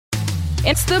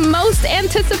It's the most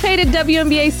anticipated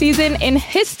WNBA season in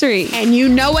history. And you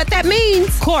know what that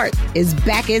means. Court is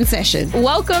back in session.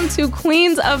 Welcome to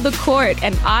Queens of the Court,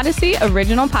 an Odyssey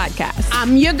original podcast.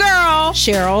 I'm your girl,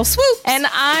 Cheryl Swoops. And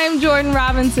I'm Jordan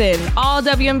Robinson. All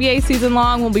WNBA season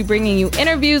long, we'll be bringing you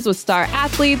interviews with star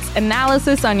athletes,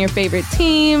 analysis on your favorite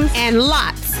teams, and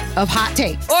lots of hot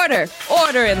takes.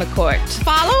 Order in the court.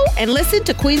 Follow and listen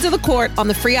to Queens of the Court on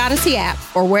the free Odyssey app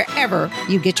or wherever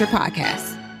you get your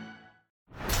podcasts.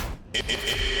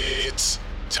 It's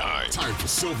time for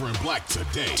Silver and Black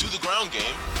today. To the ground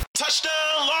game. Touchdown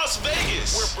Las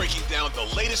Vegas. We're breaking down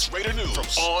the latest Raider news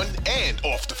from on and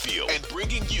off the field and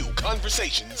bringing you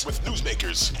conversations with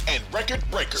newsmakers and record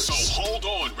breakers. So hold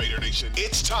on, Raider Nation.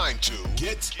 It's time to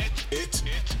get it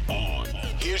on.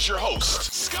 Here's your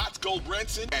hosts, Scott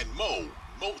Goldbranson and Mo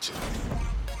Moulton.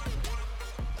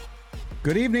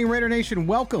 Good evening, Raider Nation.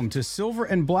 Welcome to Silver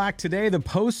and Black today, the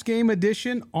post-game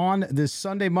edition on this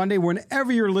Sunday, Monday.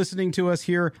 Whenever you're listening to us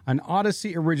here, an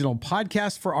Odyssey original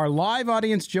podcast. For our live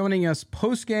audience joining us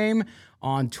post-game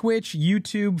on Twitch,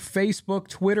 YouTube, Facebook,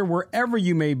 Twitter, wherever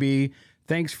you may be,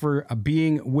 thanks for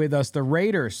being with us. The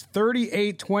Raiders,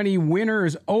 38-20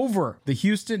 winners over the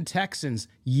Houston Texans.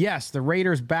 Yes, the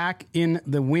Raiders back in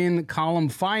the win column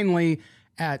finally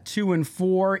at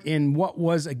 2-4 in what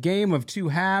was a game of two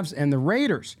halves, and the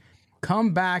Raiders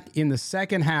come back in the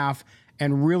second half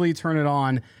and really turn it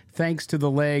on thanks to the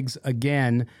legs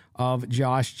again of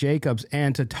Josh Jacobs.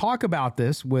 And to talk about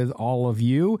this with all of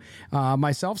you,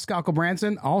 myself, Scott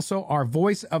Branson, also our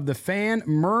voice of the fan,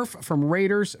 Murph from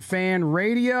Raiders Fan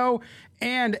Radio,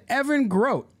 and Evan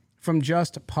Grote from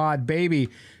Just Pod Baby.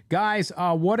 Guys,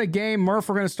 what a game. Murph,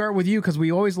 we're going to start with you because we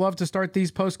always love to start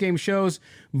these post-game shows.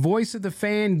 Voice of the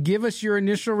fan, give us your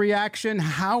initial reaction.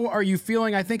 How are you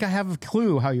feeling? I think I have a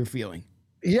clue how you're feeling.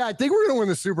 Yeah, I think we're going to win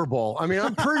the Super Bowl. I mean,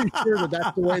 I'm pretty sure that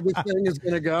that's the way this thing is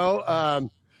going to go.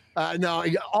 No,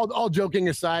 all joking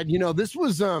aside, you know, this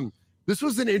was an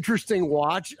interesting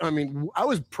watch. I mean, I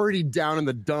was pretty down in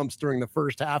the dumps during the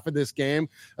first half of this game,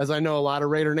 as I know a lot of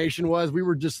Raider Nation was. We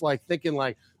were just like thinking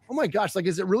like, oh my gosh, like,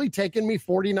 is it really taking me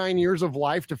 49 years of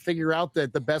life to figure out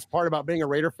that the best part about being a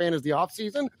Raider fan is the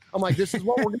offseason? I'm like, this is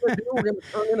what we're going to do. We're going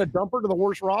to turn in a dumper to the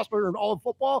worst roster in all of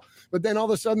football. But then all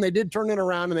of a sudden they did turn it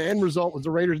around, and the end result was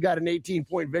the Raiders got an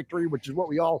 18-point victory, which is what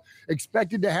we all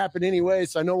expected to happen anyway.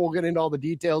 So I know we'll get into all the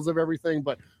details of everything,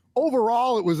 but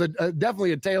overall, it was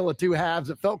definitely a tale of two halves.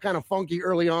 It felt kind of funky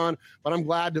early on, but I'm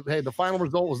glad that, hey, the final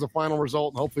result was the final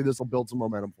result, and hopefully this will build some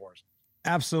momentum for us.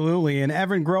 Absolutely. And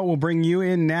Evan Grote will bring you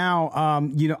in now.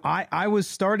 You know, I was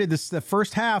started the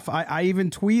first half. I even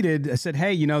tweeted, I said,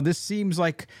 hey, you know, this seems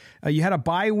like you had a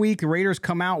bye week. The Raiders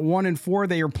come out 1-4.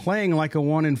 They are playing like a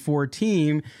 1-4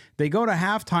 team. They go to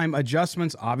halftime.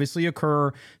 Adjustments obviously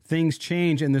occur. Things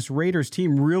change. And this Raiders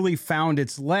team really found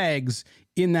its legs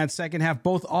in that second half,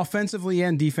 both offensively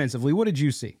and defensively. What did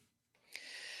you see?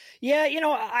 Yeah, you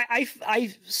know,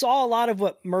 I saw a lot of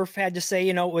what Murph had to say.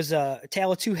 You know, it was a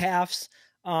tale of two halves.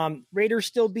 Raiders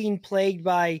still being plagued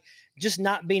by just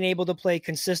not being able to play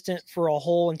consistent for a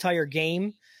whole entire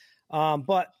game.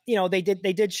 But, you know, they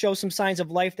did show some signs of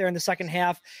life there in the second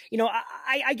half. You know,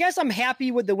 I guess I'm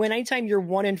happy with the win. Anytime you're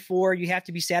 1-4, you have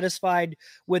to be satisfied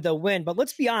with a win. But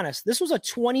let's be honest, this was a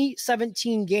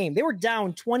 2017 game. They were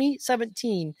down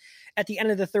 2017 at the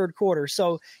end of the third quarter.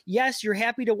 So yes, you're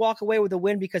happy to walk away with a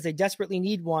win because they desperately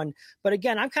need one. But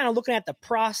again, I'm kind of looking at the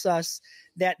process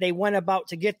that they went about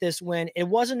to get this win. It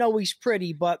wasn't always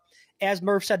pretty, but as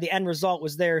Murph said, the end result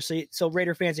was there. So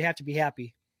Raider fans, they have to be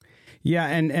happy. Yeah,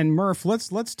 and Murph,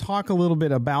 let's talk a little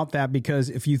bit about that, because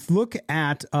if you look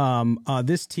at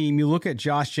this team, you look at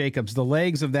Josh Jacobs, the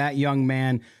legs of that young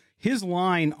man, his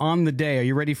line on the day. Are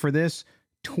you ready for this?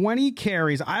 20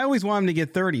 carries. I always want him to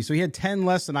get 30, so he had 10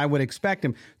 less than I would expect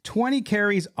him. 20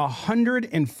 carries,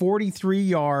 143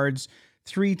 yards,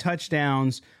 3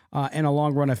 touchdowns, and a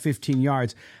long run of 15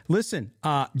 yards. Listen,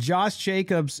 Josh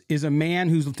Jacobs is a man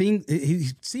he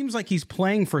seems like he's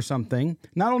playing for something,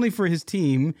 not only for his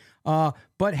team,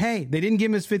 but hey, they didn't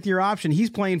give him his fifth-year option. He's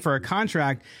playing for a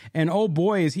contract, and oh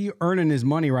boy, is he earning his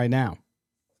money right now.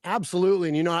 Absolutely.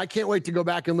 And, you know, I can't wait to go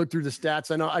back and look through the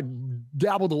stats. I know I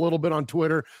dabbled a little bit on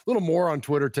Twitter, a little more on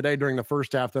Twitter today during the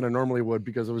first half than I normally would,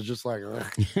 because it was just like,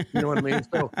 you know what I mean?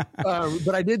 So,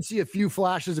 but I did see a few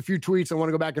flashes, a few tweets. I want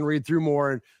to go back and read through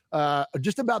more. And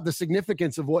just about the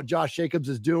significance of what Josh Jacobs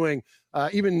is doing.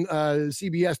 Even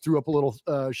CBS threw up a little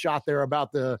shot there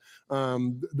about the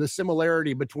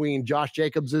similarity between Josh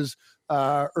Jacobs's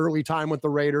early time with the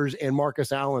Raiders and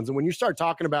Marcus Allen's. And when you start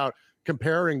talking about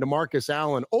comparing to Marcus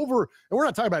Allen over, and we're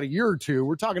not talking about a year or two,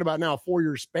 we're talking about now a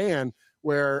 4-year span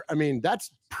where, I mean,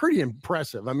 that's pretty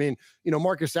impressive. I mean,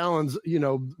 Marcus Allen's,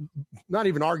 not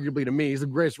even arguably to me, he's the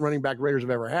greatest running back Raiders have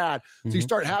ever had. So you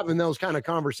start having those kind of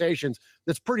conversations,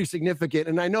 that's pretty significant.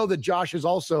 And I know that Josh is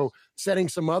also setting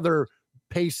some other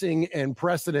pacing and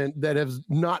precedent that has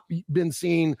not been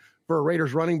seen for a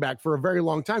Raiders running back for a very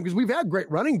long time, because we've had great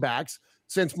running backs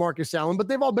since Marcus Allen, but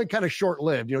they've all been kind of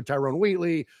short-lived. Tyrone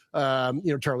Wheatley,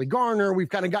 Charlie Garner. We've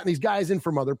kind of gotten these guys in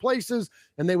from other places,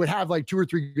 and they would have like 2 or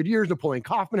 3 good years. Napoleon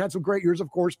Kaufman had some great years,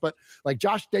 of course, but like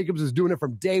Josh Jacobs is doing it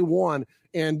from day one.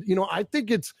 And, I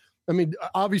think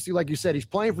obviously, like you said, he's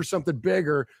playing for something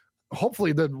bigger.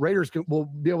 Hopefully the Raiders will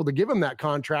be able to give him that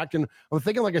contract. And I'm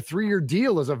thinking like a 3-year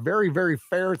deal is a very, very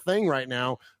fair thing right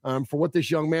now for what this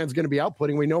young man's going to be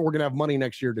outputting. We know we're going to have money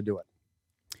next year to do it.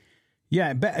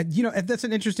 Yeah, but that's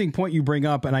an interesting point you bring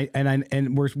up,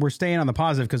 and we're staying on the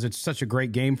positive because it's such a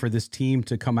great game for this team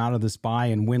to come out of this bye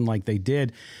and win like they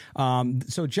did.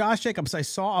 So Josh Jacobs, I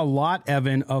saw a lot,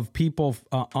 Evan, of people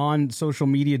on social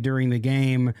media during the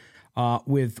game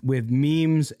with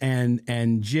memes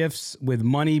and GIFs with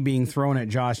money being thrown at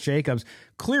Josh Jacobs.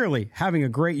 Clearly having a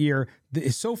great year.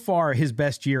 So far his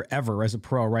best year ever as a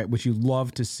pro, right? Which you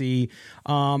love to see.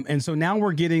 And so now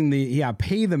we're getting the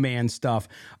pay the man stuff.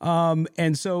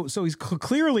 And so he's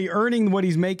clearly earning what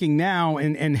he's making now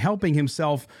and helping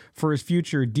himself for his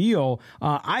future deal.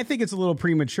 I think it's a little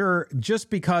premature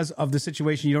just because of the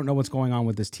situation. You don't know what's going on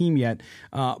with this team yet.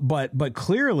 But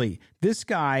clearly this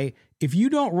guy, if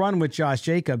you don't run with Josh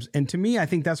Jacobs, and to me, I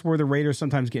think that's where the Raiders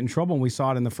sometimes get in trouble, and we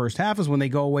saw it in the first half, is when they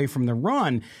go away from the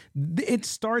run. It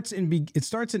starts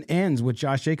and ends with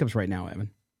Josh Jacobs right now,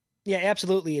 Evan. Yeah,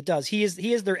 absolutely, it does. He is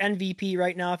their MVP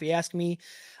right now, if you ask me,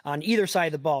 on either side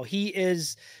of the ball. He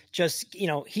is just,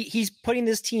 he's putting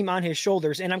this team on his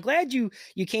shoulders. And I'm glad you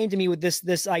came to me with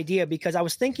this idea, because I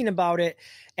was thinking about it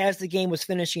as the game was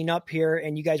finishing up here,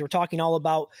 and you guys were talking all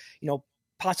about,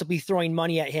 possibly throwing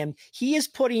money at him. He is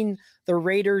putting the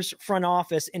Raiders front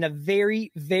office in a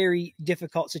very, very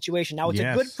difficult situation. Now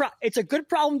it's a good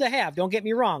problem to have. Don't get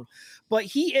me wrong, but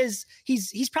he's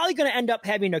probably going to end up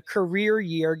having a career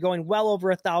year, going well over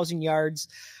 1,000 yards,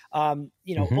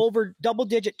 over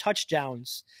double-digit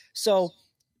touchdowns. So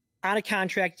on a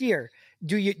contract year,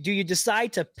 do you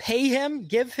decide to pay him,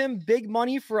 give him big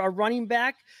money for a running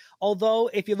back?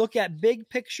 Although if you look at big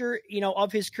picture,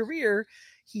 of his career,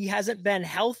 he hasn't been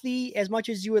healthy as much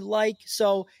as you would like.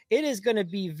 So it is going to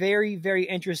be very, very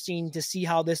interesting to see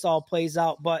how this all plays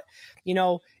out. But,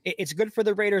 it's good for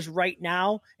the Raiders right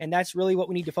now. And that's really what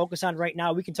we need to focus on right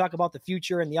now. We can talk about the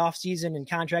future and the offseason and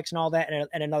contracts and all that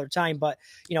at another time. But,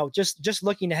 just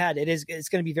looking ahead, it's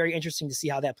going to be very interesting to see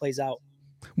how that plays out.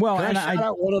 Well, can I shout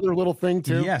out one other little thing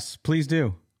too? Yes, please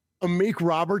do. Amik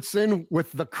Robertson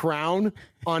with the crown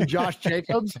on Josh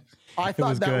Jacobs. I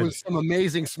thought that was some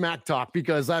amazing smack talk,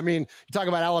 because, you talk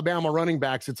about Alabama running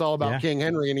backs, it's all about King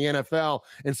Henry in the NFL.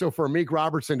 And so for Amik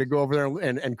Robertson to go over there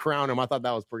and crown him, I thought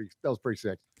that was pretty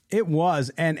sick. It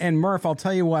was. And Murph, I'll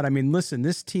tell you what, listen,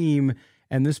 this team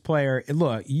and this player,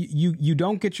 look, you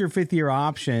don't get your 5th-year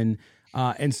option,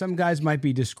 and some guys might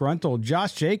be disgruntled.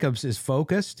 Josh Jacobs is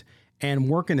focused and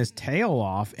working his tail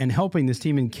off and helping this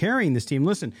team and carrying this team.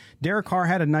 Listen, Derek Carr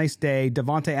had a nice day.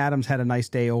 Devontae Adams had a nice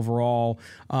day overall.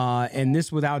 And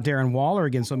this without Darren Waller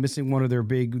again, so missing one of their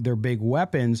big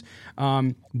weapons.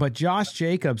 But Josh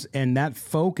Jacobs and that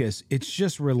focus, it's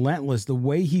just relentless. The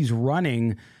way he's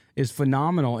running is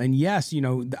phenomenal. And yes,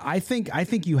 I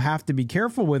think you have to be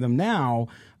careful with him now,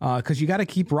 because you got to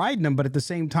keep riding him. But at the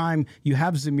same time, you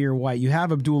have Zamir White, you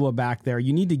have Abdullah back there.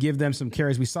 You need to give them some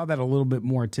carries. We saw that a little bit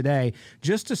more today,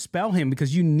 just to spell him,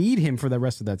 because you need him for the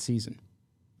rest of that season.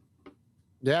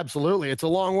 Yeah, absolutely. It's a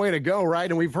long way to go, right?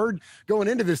 And we've heard going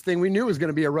into this thing, we knew it was going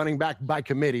to be a running back by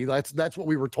committee. That's what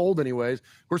we were told anyways.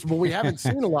 Of course, but we haven't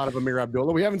seen a lot of Amir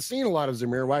Abdullah. We haven't seen a lot of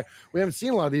Zamir White. We haven't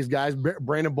seen a lot of these guys.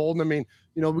 Brandon Bolden. We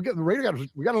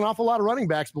got an awful lot of running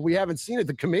backs, but we haven't seen it.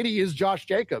 The committee is Josh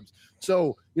Jacobs.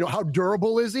 So, how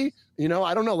durable is he?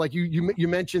 I don't know. Like you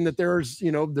mentioned that there's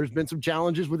been some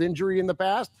challenges with injury in the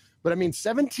past. But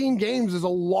 17 games is a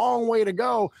long way to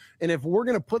go. And if we're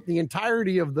going to put the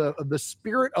entirety of the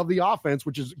spirit of the offense,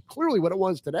 which is clearly what it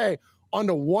was today,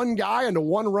 onto one guy, onto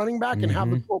one running back, and have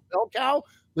the bell cow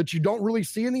that you don't really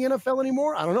see in the NFL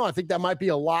anymore, I don't know. I think that might be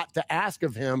a lot to ask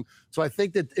of him. So I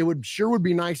think that it would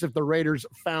be nice if the Raiders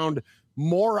found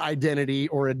more identity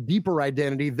or a deeper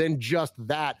identity than just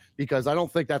that, because I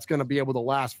don't think that's going to be able to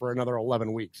last for another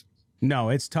 11 weeks. No,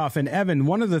 it's tough. And Evan,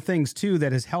 one of the things too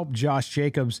that has helped Josh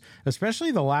Jacobs,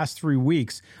 especially the last 3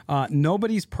 weeks,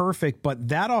 nobody's perfect, but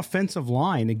that offensive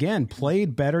line, again,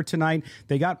 played better tonight.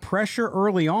 They got pressure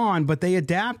early on, but they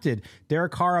adapted.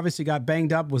 Derek Carr obviously got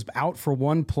banged up, was out for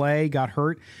one play, got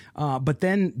hurt. But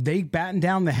then they battened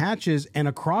down the hatches, and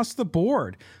across the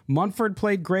board, Munford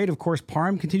played great. Of course,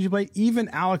 Parham continued to play. Even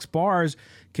Alex Bars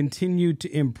continued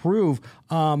to improve.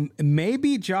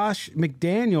 Maybe Josh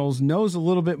McDaniels knows a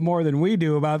little bit more than we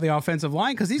do about the offensive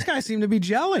line, because these guys seem to be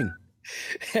gelling.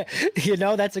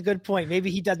 That's a good point. Maybe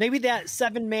he does. Maybe that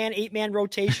 7-man, 8-man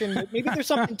rotation, maybe there's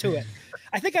something to it.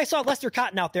 I think I saw Lester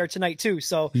Cotton out there tonight too.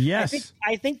 So yes,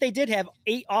 I think they did have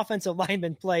 8 offensive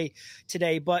linemen play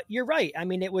today, but you're right. I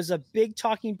mean, it was a big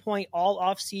talking point all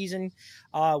off season,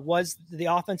 was the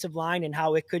offensive line and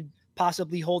how it could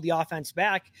possibly hold the offense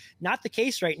back. Not the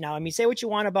case right now. I mean, say what you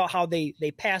want about how they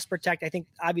pass protect. I think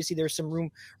obviously there's some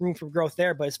room for growth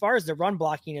there, but as far as the run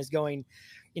blocking is going,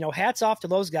 hats off to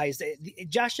those guys.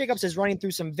 Josh Jacobs is running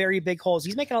through some very big holes.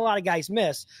 He's making a lot of guys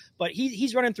miss, but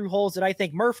he's running through holes that I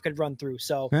think Murph could run through.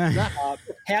 So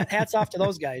hats off to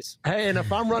those guys. Hey, and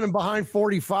if I'm running behind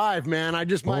 45, man, I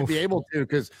just might be able to,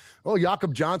 because,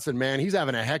 Jakob Johnson, man, he's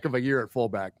having a heck of a year at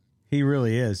fullback. He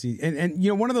really is. And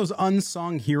one of those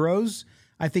unsung heroes,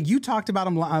 I think you talked about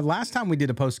him last time we did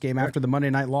a post game after the Monday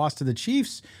night loss to the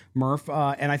Chiefs, Murph.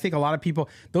 And I think a lot of people,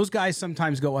 those guys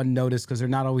sometimes go unnoticed because they're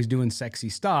not always doing sexy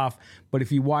stuff. But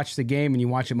if you watch the game and you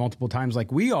watch it multiple times like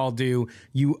we all do,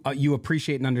 you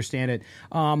appreciate and understand it.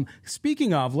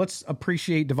 Speaking of, let's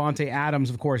appreciate Davante Adams,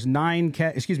 of course,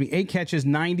 8 catches,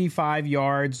 95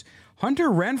 yards. Hunter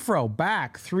Renfrow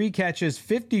back, 3 catches,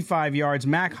 55 yards.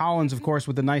 Mac Hollins, of course,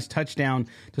 with a nice touchdown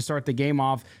to start the game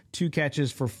off, 2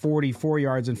 catches for 44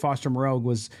 yards. And Foster Moreau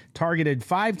was targeted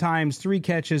 5 times, 3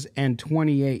 catches, and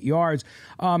 28 yards.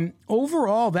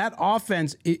 Overall, that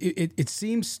offense, it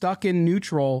seems stuck in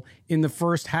neutral in the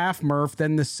first half, Murph.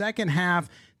 Then the second half,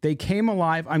 they came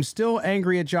alive. I'm still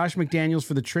angry at Josh McDaniels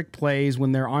for the trick plays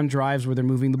when they're on drives where they're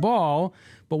moving the ball,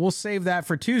 but we'll save that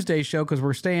for Tuesday's show because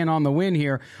we're staying on the win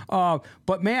here.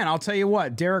 But, man, I'll tell you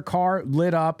what, Derek Carr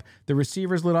lit up, the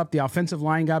receivers lit up, the offensive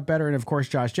line got better, and, of course,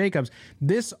 Josh Jacobs.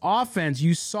 This offense,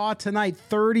 you saw tonight,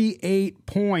 38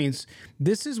 points.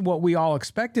 This is what we all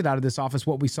expected out of this offense,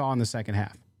 what we saw in the second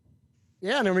half.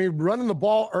 Yeah, and I mean, running the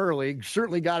ball early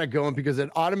certainly got it going because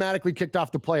it automatically kicked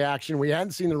off the play action. We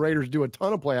hadn't seen the Raiders do a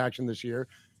ton of play action this year.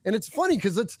 And it's funny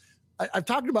because I've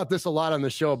talked about this a lot on the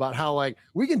show about how,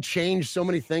 we can change so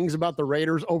many things about the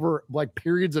Raiders over,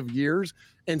 periods of years,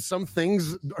 and some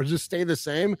things are just stay the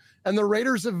same. And the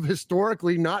Raiders have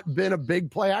historically not been a big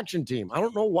play action team. I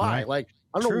don't know why. Right.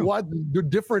 I don't know what the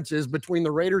difference is between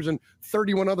the Raiders and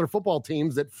 31 other football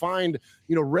teams that find,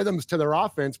 rhythms to their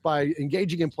offense by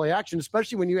engaging in play action,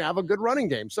 especially when you have a good running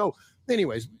game. So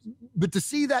anyways, but to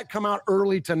see that come out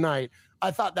early tonight,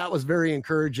 I thought that was very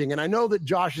encouraging. And I know that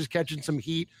Josh is catching some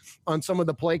heat on some of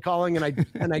the play calling. And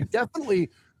I definitely,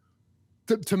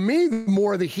 to me,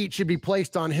 more of the heat should be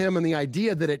placed on him and the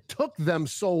idea that it took them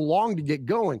so long to get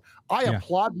going. I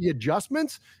applaud the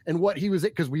adjustments and what he was,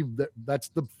 because that's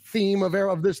the theme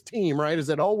of this team, right? Is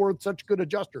that, we're such good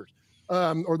adjusters,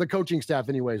 or the coaching staff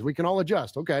anyways. We can all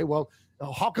adjust. Okay, well,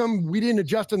 how come we didn't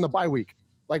adjust in the bye week?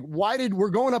 We're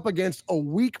going up against a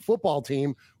weak football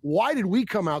team. Why did we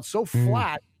come out so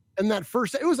flat in that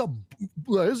first? This is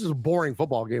a boring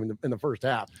football game in the first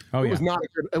half. It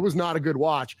was not a good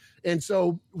watch. And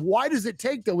so why does it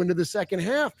take though into the second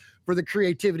half for the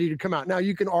creativity to come out? Now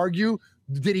you can argue,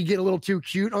 did he get a little too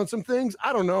cute on some things?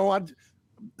 I don't know.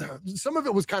 Some of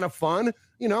it was kind of fun,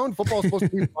 and football's supposed to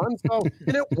be fun. So,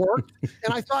 and it worked.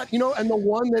 And I thought, and the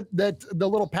one that the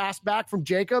little pass back from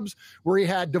Jacobs where he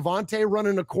had Davante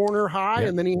running a corner high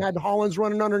and then he had Hollins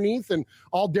running underneath, and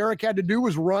all Derek had to do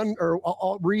was run or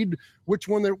read which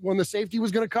one when the safety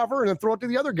was going to cover and then throw it to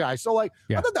the other guy. So I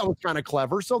thought that was kind of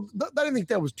clever. So I didn't think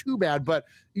that was too bad, but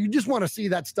you just want to see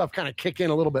that stuff kind of kick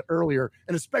in a little bit earlier.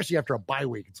 And especially after a bye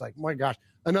week, it's like, my gosh,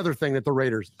 another thing that the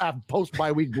Raiders have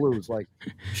post-bye week blues.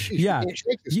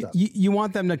 You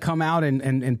want them to come out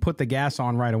and put the gas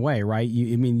on right away, right?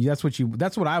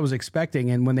 That's what I was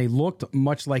expecting. And when they looked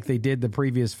much like they did the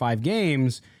previous 5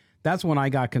 games, that's when I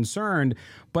got concerned.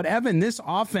 But Evan, this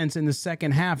offense in the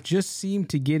second half just seemed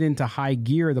to get into high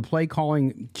gear. The play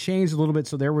calling changed a little bit,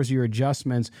 so there was your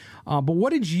adjustments. But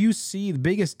what did you see the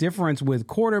biggest difference with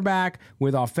quarterback,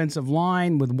 with offensive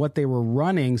line, with what they were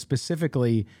running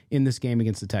specifically in this game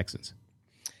against the Texans?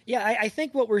 Yeah, I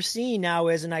think what we're seeing now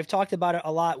is, and I've talked about it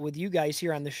a lot with you guys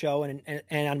here on the show and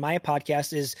on my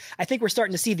podcast, is I think we're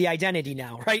starting to see the identity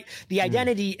now, right? The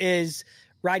identity is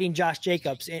riding Josh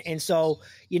Jacobs. And so,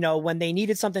 when they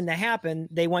needed something to happen,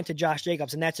 they went to Josh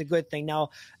Jacobs, and that's a good thing.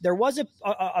 Now, there was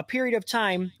a period of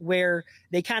time where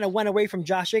they kind of went away from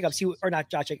Josh Jacobs,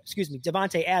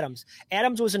 Davante Adams.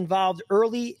 Adams was involved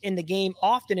early in the game,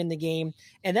 often in the game,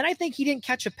 and then I think he didn't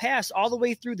catch a pass all the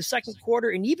way through the second quarter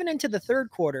and even into the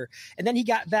third quarter. And then he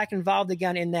got back involved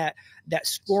again in that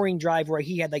scoring drive where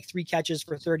he had like 3 catches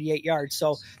for 38 yards.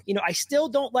 So, I still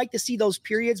don't like to see those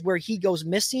periods where he goes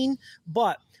missing,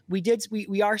 but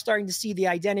we are starting to see the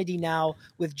identity now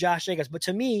with Josh Jacobs. But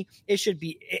to me, it should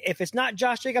be, if it's not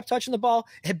Josh Jacobs touching the ball,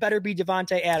 it better be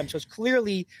Davante Adams. So it's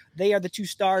clearly they are the 2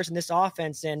 stars in this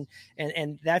offense, and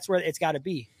that's where it's got to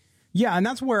be. Yeah, and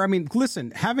that's where,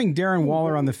 listen, having Darren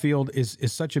Waller on the field is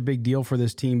such a big deal for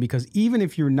this team, because even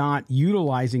if you're not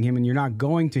utilizing him and you're not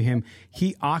going to him,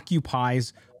 he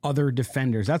occupies other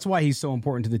defenders. That's why he's so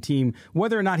important to the team.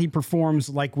 Whether or not he performs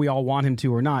like we all want him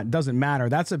to or not, doesn't matter.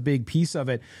 That's a big piece of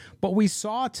it. But we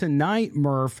saw tonight,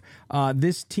 Murph,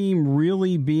 this team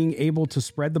really being able to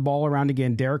spread the ball around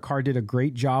again. Derek Carr did a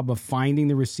great job of finding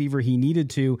the receiver he needed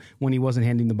to when he wasn't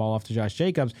handing the ball off to Josh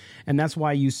Jacobs. And that's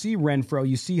why you see Renfro,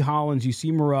 you see Hollins, you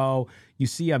see Moreau, you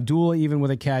see Abdullah even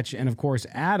with a catch, and of course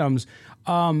Adams.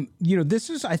 This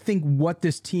is, I think, what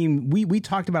this team, we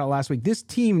talked about it last week. This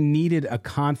team needed a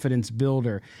confidence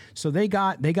builder. So they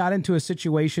got into a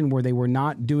situation where they were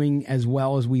not doing as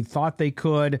well as we thought they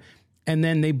could, and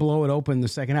then they blow it open in the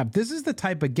second half. This is the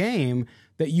type of game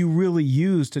that you really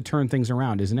use to turn things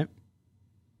around, isn't it?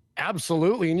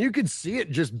 Absolutely. And you could see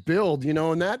it just build,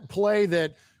 in that play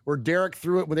that where Derek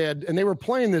threw it and they were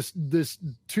playing this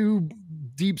 2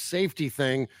 deep safety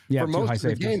thing for most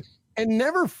of the game, and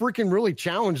never freaking really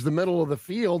challenged the middle of the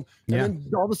field. And then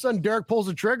all of a sudden Derek pulls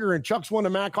the trigger and chucks one to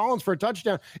Matt Collins for a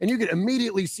touchdown. And you could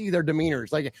immediately see their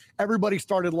demeanors. Like, everybody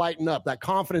started lighting up. That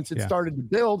confidence had started to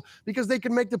build because they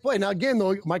could make the play. Now, again,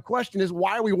 though, my question is,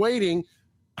 why are we waiting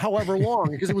however long?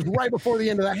 Because it was right before the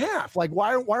end of the half. Like,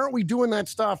 why aren't we doing that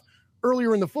stuff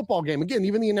earlier in the football game? Again,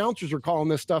 even the announcers are calling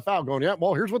this stuff out, going, yeah,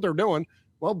 well, here's what they're doing.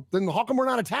 Well, then how come we're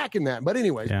not attacking that? But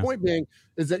anyways, the point being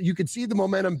is that you could see the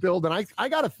momentum build. And I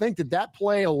got to think that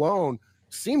play alone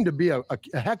seemed to be a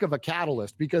heck of a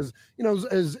catalyst, because,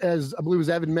 as I believe as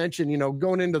Evan mentioned,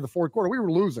 going into the fourth quarter, we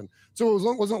were losing. So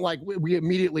it wasn't like we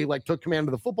immediately took command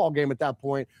of the football game at that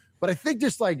point. But I think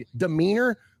just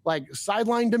demeanor,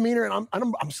 sideline demeanor. And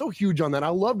I'm so huge on that. I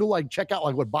love to check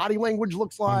out what body language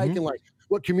looks like and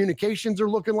what communications are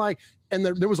looking like. And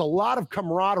there was a lot of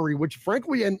camaraderie, which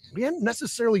frankly, and we hadn't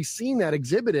necessarily seen that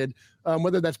exhibited,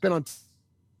 whether that's been on.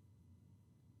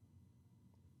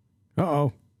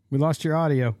 Uh-oh, we lost your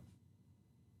audio.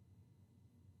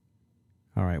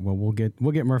 All right, well, we'll get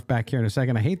Murph back here in a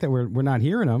second. I hate that we're not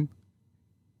hearing him.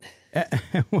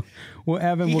 Well,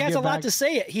 Evan, he has a lot to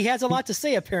say. He has a lot to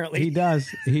say, apparently. He does.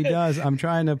 I'm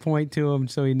trying to point to him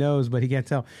so he knows, but he can't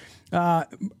tell.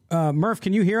 Murph,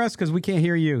 can you hear us? Because we can't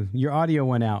hear you. Your audio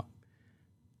went out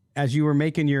as you were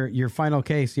making your final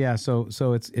case. Yeah. So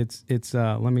it's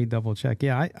let me double check.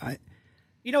 Yeah.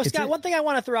 Scott, one thing I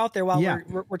want to throw out there while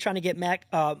we're trying to get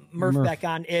Murph back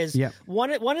on is one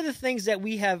of the things that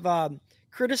we have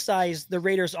criticized the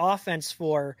Raiders offense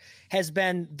for has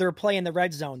been their play in the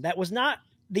red zone. That was not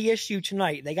the issue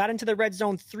tonight. They got into the red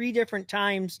zone 3 different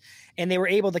times, and they were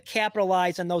able to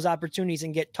capitalize on those opportunities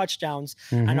and get touchdowns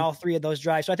on all 3 of those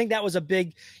drives. So I think that was a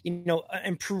big,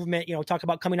 improvement. Talk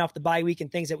about coming off the bye week and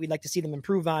things that we'd like to see them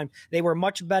improve on. They were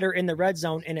much better in the red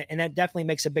zone, and that definitely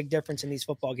makes a big difference in these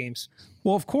football games.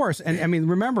 Well, of course. And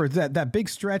remember that big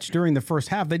stretch during the first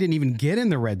half, they didn't even get in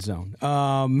the red zone.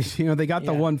 They got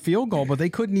the 1 field goal, but they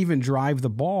couldn't even drive the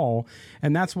ball.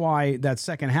 And that's why that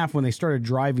second half, when they started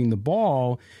driving the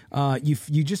ball,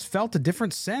 you just felt a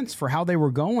different sense for how they were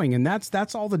going. And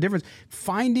that's all the difference.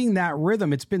 Finding that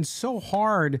rhythm. It's been so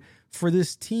hard for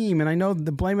this team. And I know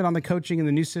the blame it on the coaching and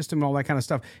the new system and all that kind of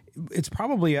stuff. It's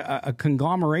probably a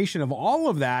conglomeration of all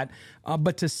of that.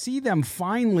 But to see them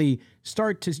finally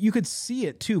you could see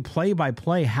it too, play by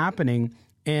play happening.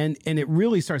 And it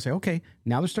really starts saying, okay,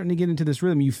 now they're starting to get into this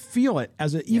rhythm. You feel it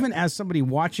even as somebody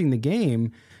watching the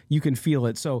game, you can feel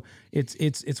it. So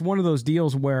it's one of those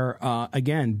deals where,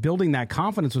 again, building that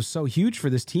confidence was so huge for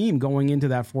this team going into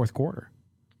that fourth quarter.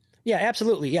 Yeah,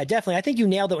 absolutely. Yeah, definitely. I think you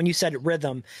nailed it when you said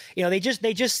rhythm. They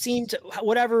just seem to,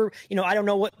 whatever, I don't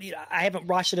know what, I haven't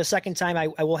watched it a second time.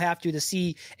 I will have to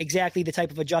see exactly the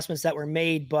type of adjustments that were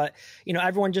made, but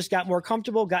everyone just got more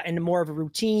comfortable, got into more of a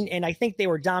routine. And I think they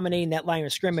were dominating that line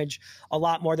of scrimmage a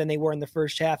lot more than they were in the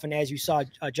first half. And as you saw,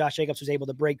 Josh Jacobs was able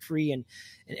to break free and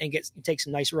take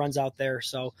some nice runs out there.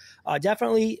 So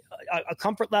definitely a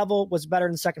comfort level was better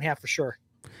in the second half for sure.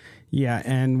 Yeah,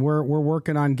 and we're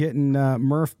working on getting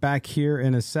Murph back here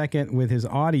in a second with his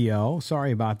audio.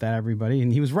 Sorry about that, everybody.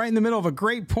 And he was right in the middle of a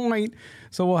great point,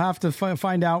 so we'll have to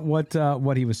find out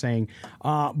what he was saying.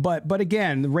 But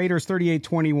again, the Raiders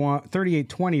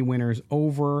 38-20 winners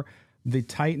over the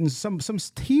Titans. Some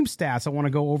team stats I want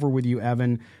to go over with you,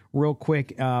 Evan, real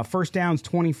quick. First downs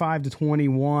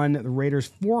 25-21. The Raiders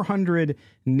 400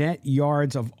 net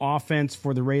yards of offense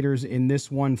for the Raiders in this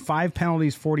one. 5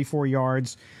 penalties, 44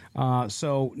 yards.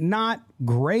 So not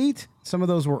great. Some of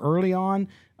those were early on,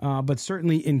 but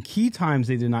certainly in key times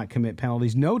they did not commit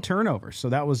penalties. No turnovers. So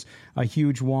that was a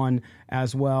huge one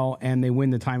as well. And they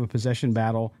win the time of possession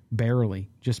battle barely,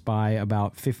 just by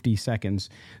about 50 seconds.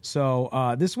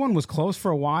 So this one was close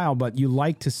for a while, but you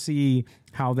like to see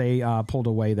how they pulled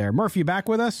away there. Murph, you back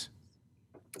with us?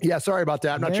 Yeah, sorry about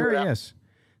that. I'm not sure. There he is.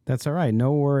 That's all right.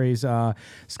 No worries.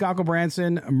 Scott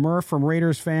Gulbranson, Murph from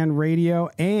Raiders Fan Radio,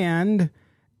 and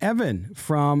Evan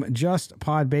from Just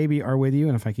Pod Baby are with you.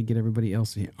 And if I could get everybody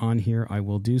else on here, I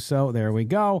will do so. There we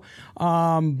go.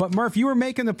 But Murph, you were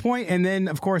making the point, and then,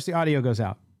 of course, the audio goes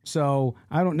out. So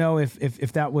I don't know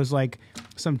if that was like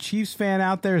some Chiefs fan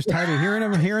out there is tired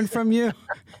of hearing from you,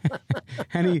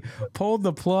 and he pulled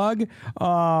the plug.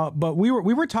 But we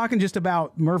were talking just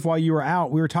about, Murph, while you were out.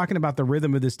 We were talking about the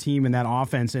rhythm of this team and that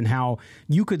offense, and how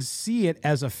you could see it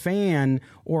as a fan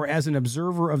or as an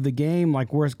observer of the game,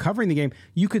 like we're covering the game.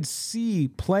 You could see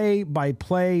play by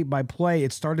play by play.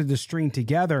 It started to string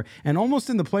together, and almost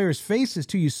in the players' faces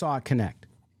too, you saw it connect.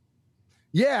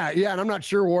 Yeah, and I'm not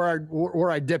sure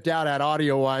where I dipped out at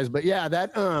audio wise, but yeah,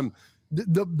 that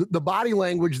the body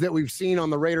language that we've seen on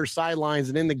the Raiders sidelines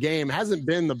and in the game hasn't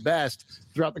been the best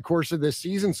throughout the course of this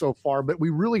season so far, but we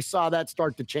really saw that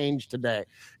start to change today,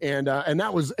 and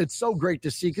it's so great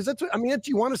to see, because that's what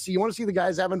you want to see. You want to see the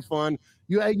guys having fun.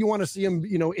 You want to see them,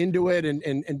 into it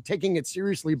and taking it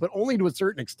seriously, but only to a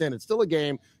certain extent. It's still a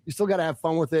game. You still got to have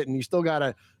fun with it, and you still got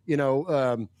to,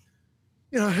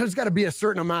 there's got to be a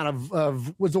certain amount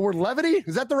of was the word levity?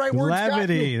 Is that the right word?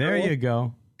 Levity. There you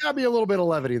go. Got to be a little bit of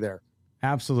levity there.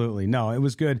 Absolutely. No, it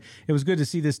was good. It was good to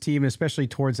see this team, especially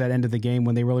towards that end of the game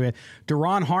when they really had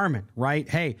Daron Harmon, right?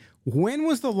 Hey, when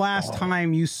was the last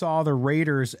time you saw the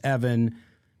Raiders, Evan,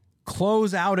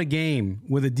 close out a game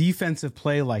with a defensive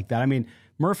play like that? I mean,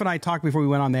 Murph and I talked before we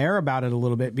went on the air about it a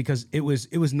little bit, because it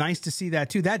was nice to see that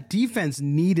too. That defense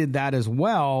needed that as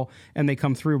well, and they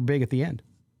come through big at the end.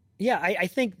 Yeah, I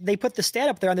think they put the stat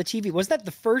up there on the TV. Was that the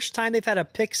first time they've had a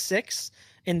pick six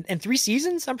in 3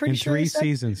 seasons? I'm pretty sure. 3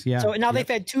 seasons, yeah. So now they've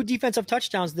had 2 defensive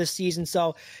touchdowns this season.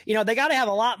 So, they got to have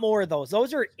a lot more of those.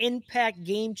 Those are impact,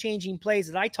 game-changing plays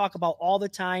that I talk about all the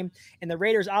time. And the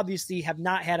Raiders obviously have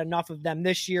not had enough of them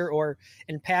this year or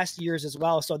in past years as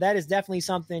well. So that is definitely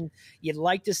something you'd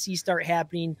like to see start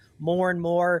happening more and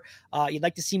more. You'd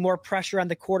like to see more pressure on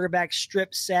the quarterback,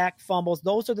 strip, sack, fumbles.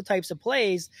 Those are the types of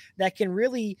plays that can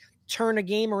really turn a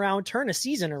game around, turn a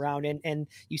season around. And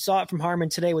you saw it from Harmon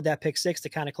today with that pick 6 to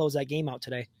kind of close that game out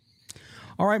today.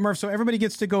 All right, Murph. So everybody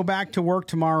gets to go back to work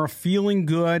tomorrow feeling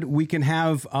good. We can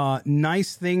have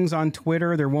nice things on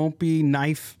Twitter. There won't be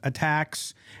knife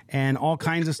attacks and all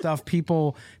kinds of stuff.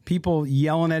 People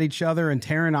yelling at each other and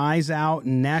tearing eyes out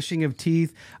and gnashing of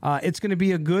teeth. It's going to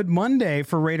be a good Monday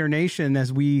for Raider Nation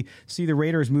as we see the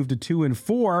Raiders move to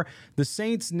 2-4. The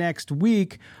Saints next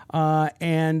week.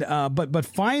 But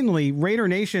finally, Raider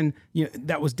Nation,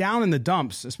 that was down in the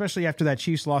dumps, especially after that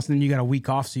Chiefs loss. And then you got a week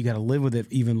off, so you got to live with it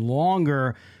even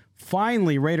longer.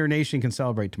 Finally, Raider Nation can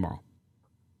celebrate tomorrow.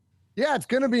 Yeah, it's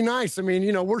going to be nice. I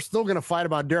mean, we're still going to fight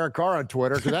about Derek Carr on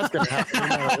Twitter, because that's going to happen no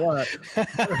matter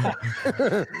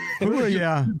what.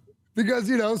 Yeah.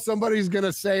 Because, somebody's going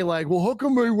to say, like, well, how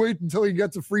come they wait until he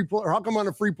gets a free play? Or how come on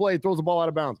a free play he throws the ball out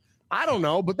of bounds? I don't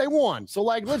know, but they won. So,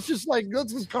 let's just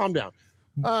calm down.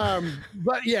 But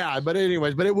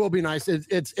it will be nice.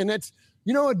 It's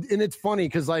funny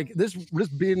because, this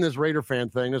being this Raider fan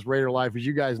thing, this Raider life, as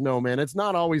you guys know, man, it's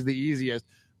not always the easiest.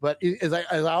 But as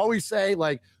I always say,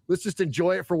 let's just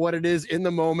enjoy it for what it is in the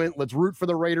moment. Let's root for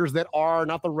the Raiders that are,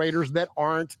 not the Raiders that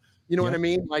aren't. You know what I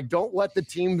mean? Don't let the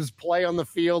teams play on the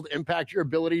field impact your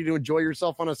ability to enjoy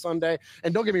yourself on a Sunday.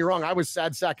 And don't get me wrong, I was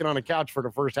sad sacking on a couch for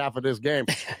the first half of this game.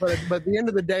 But at the end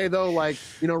of the day, though,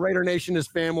 Raider Nation is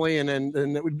family,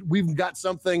 and we've got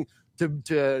something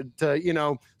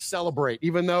to celebrate,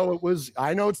 even though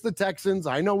I know it's the Texans.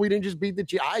 I know we didn't just beat the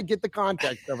Chiefs. I get the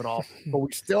context of it all, but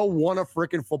we still won a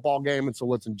freaking football game. And so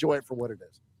let's enjoy it for what it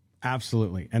is.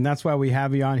 Absolutely. And that's why we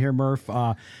have you on here, Murph.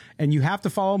 And you have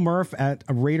to follow Murph at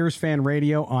Raiders Fan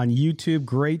Radio on YouTube.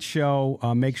 Great show.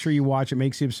 Make sure you watch it.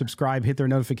 Make sure you subscribe, hit their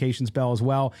notifications bell as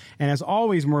well. And as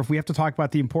always, Murph, we have to talk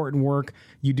about the important work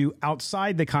you do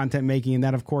outside the content making. And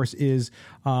that, of course, is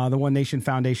the One Nation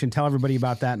Foundation. Tell everybody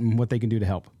about that and what they can do to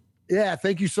help. Yeah,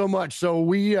 thank you so much. So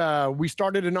we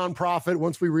started a nonprofit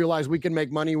once we realized we can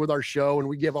make money with our show, and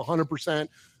we give 100%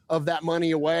 of that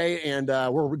money away. And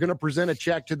we're going to present a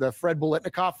check to the Fred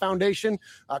Biletnikoff Foundation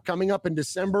coming up in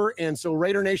December. And so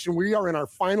Raider Nation, we are in our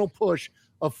final push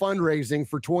of fundraising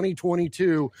for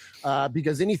 2022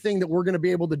 because anything that we're going to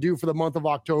be able to do for the month of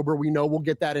October, we know we'll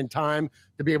get that in time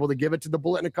to be able to give it to the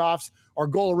Biletnikoffs. Our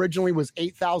goal originally was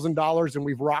 $8,000 and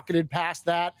we've rocketed past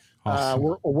that.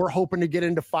 Awesome. We're hoping to get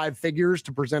into 5 figures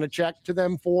to present a check to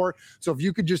them for. So if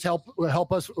you could just help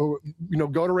us, go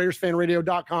to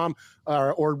RaidersFanRadio.com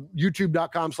or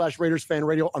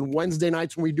YouTube.com/RaidersFanRadio on Wednesday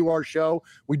nights when we do our show.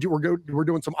 We're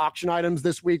doing some auction items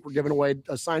this week. We're giving away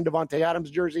a signed Davante Adams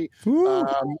jersey.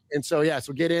 And so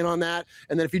get in on that.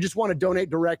 And then if you just want to donate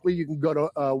directly, you can go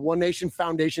to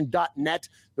OneNationFoundation.net.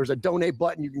 There's a donate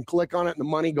button. You can click on it and the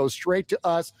money goes straight to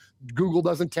us. Google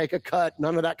doesn't take a cut,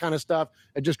 none of that kind of stuff.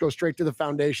 It just goes straight to the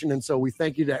foundation. And so we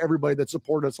thank you to everybody that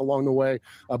supported us along the way.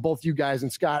 Both you guys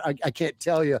and Scott, I can't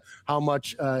tell you how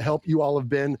much help you all have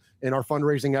been in our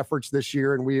fundraising efforts this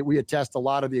year. And we attest a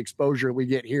lot of the exposure we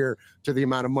get here to the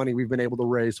amount of money we've been able to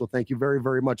raise. So thank you very,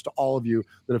 very much to all of you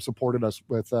that have supported us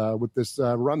with this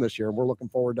run this year. And we're looking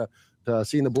forward to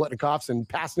seeing the Biletnikoffs and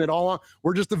passing it all on.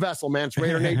 We're just a vessel, man. It's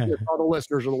Raider Nation. All the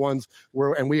listeners are the ones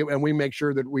we make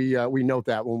sure that we note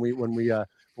that when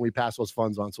we pass those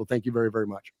funds on. So thank you very, very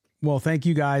much. Well, thank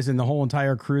you guys and the whole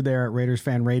entire crew there at Raiders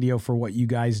Fan Radio for what you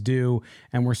guys do.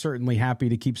 And we're certainly happy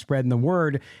to keep spreading the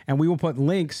word. And we will put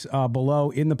links below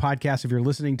in the podcast if you're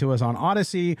listening to us on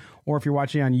Odyssey or if you're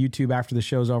watching on YouTube after the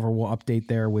show's over, we'll update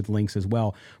there with links as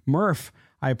well. Murph,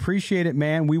 I appreciate it,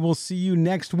 man. We will see you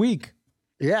next week.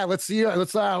 Yeah, let's see.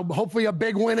 Let's hopefully a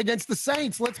big win against the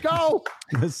Saints. Let's go.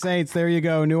 The Saints. There you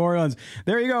go. New Orleans.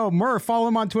 There you go. Murph. Follow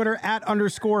him on Twitter at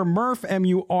 _Murph,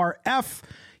 MURF.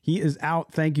 He is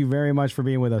out. Thank you very much for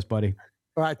being with us, buddy.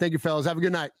 All right. Thank you, fellas. Have a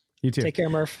good night. You too. Take care,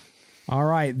 Murph. All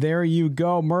right. There you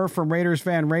go. Murph from Raiders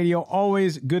Fan Radio.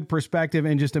 Always good perspective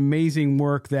and just amazing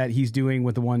work that he's doing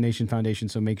with the One Nation Foundation.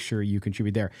 So make sure you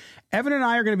contribute there. Evan and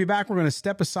I are going to be back. We're going to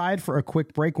step aside for a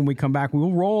quick break. When we come back, we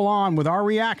will roll on with our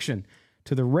reaction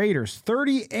to the Raiders'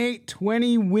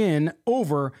 38-20 win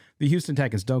over the Houston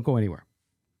Texans. Don't go anywhere.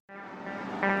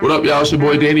 What up, y'all? It's your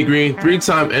boy Danny Green,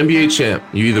 3-time NBA champ.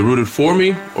 You either rooted for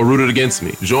me or rooted against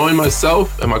me. Join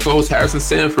myself and my co-host Harrison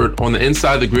Sanford on the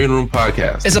Inside the Green Room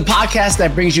podcast. It's a podcast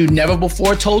that brings you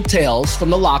never-before-told tales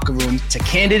from the locker room to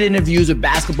candid interviews with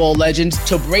basketball legends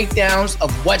to breakdowns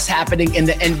of what's happening in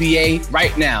the NBA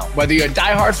right now. Whether you're a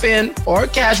diehard fan or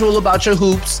casual about your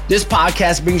hoops, this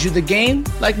podcast brings you the game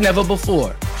like never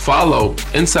before. Follow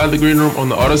Inside the Green Room on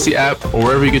the Odyssey app or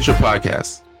wherever you get your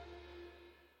podcasts.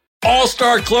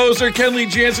 All-star closer Kenley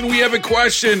Jansen, we have a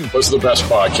question. What's the best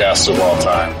podcast of all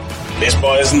time?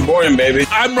 Baseball isn't boring, baby.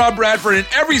 I'm Rob Bradford, and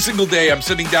every single day I'm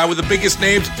sitting down with the biggest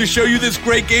names to show you this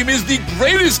great game is the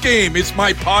greatest game. It's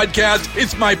my podcast.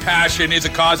 It's my passion. It's a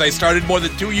cause I started more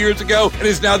than 2 years ago and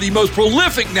is now the most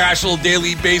prolific national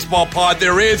daily baseball pod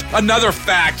there is. Another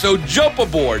fact. So jump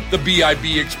aboard the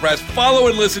BIB Express. Follow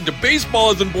and listen to Baseball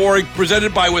Isn't Boring,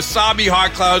 presented by Wasabi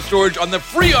Hot Cloud Storage on the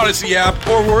free Odyssey app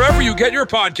or wherever you get your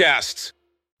podcasts.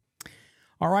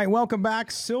 All right, welcome back.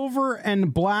 Silver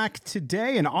and Black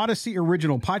today, an Odyssey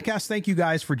original podcast. Thank you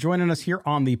guys for joining us here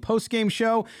on the post-game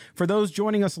show. For those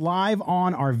joining us live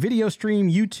on our video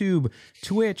stream, YouTube,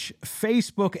 Twitch,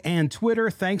 Facebook, and Twitter,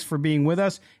 thanks for being with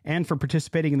us and for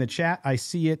participating in the chat. I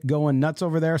see it going nuts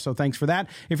over there, so thanks for that.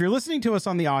 If you're listening to us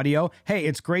on the audio, hey,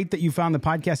 it's great that you found the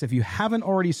podcast. If you haven't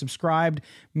already subscribed,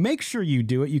 make sure you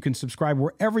do it. You can subscribe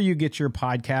wherever you get your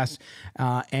podcasts,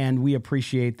 and we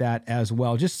appreciate that as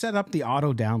well. Just set up the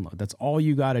auto download. That's all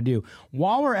you got to do.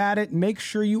 While we're at it, make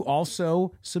sure you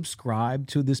also subscribe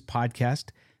to this podcast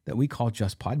that we call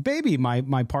Just Pod Baby.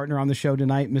 My partner on the show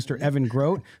tonight, Mr. Evan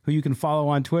Grote, who you can follow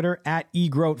on Twitter at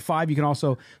eGrote5. You can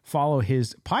also follow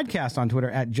his podcast on Twitter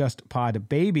at Just Pod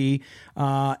Baby,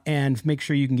 and make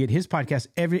sure you can get his podcast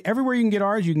everywhere you can get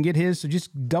ours. You can get his. So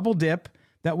just double dip.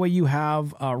 That way you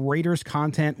have Raiders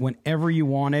content whenever you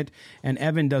want it. And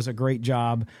Evan does a great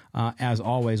job, as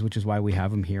always, which is why we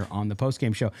have him here on the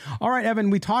postgame show. All right, Evan,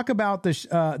 we talk about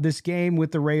this game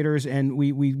with the Raiders, and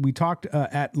we talked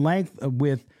at length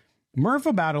with Murph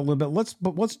about it a little bit.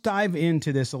 Let's dive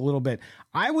into this a little bit.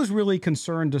 I was really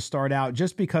concerned to start out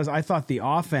just because I thought the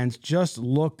offense just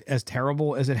looked as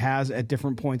terrible as it has at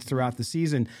different points throughout the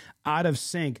season. Out of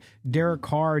sync. Derek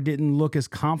Carr didn't look as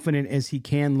confident as he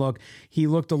can look. He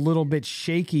looked a little bit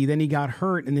shaky. Then he got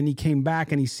hurt, and then he came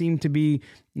back, and he seemed to be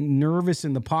nervous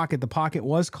in the pocket. The pocket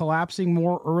was collapsing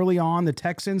more early on. The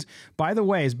Texans, by the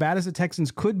way, as bad as the Texans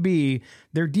could be,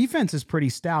 their defense is pretty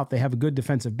stout. They have a good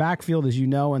defensive backfield, as you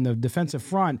know, and the defensive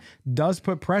front does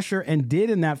put pressure and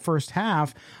did in that first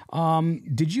half.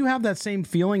 Did you have that same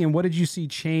feeling, and what did you see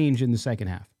change in the second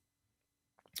half?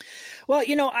 Well,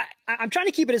 I'm trying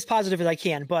to keep it as positive as I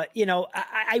can, but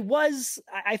I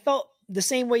felt the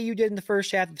same way you did in the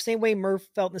first half, the same way Murph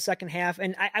felt in the second half,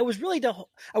 and I was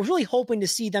really hoping to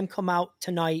see them come out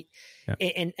tonight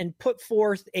and put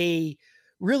forth a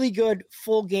really good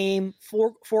full game,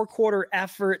 four quarter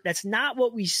effort. That's not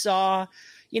what we saw.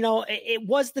 It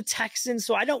was the Texans,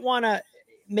 so I don't want to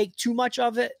make too much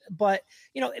of it, but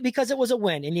because it was a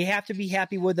win and you have to be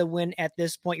happy with a win at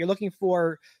this point. You're looking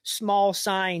for small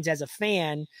signs as a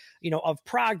fan, of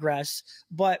progress.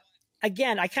 But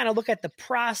again, I kind of look at the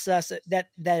process that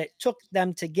it took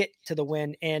them to get to the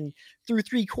win, and through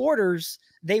 3 quarters,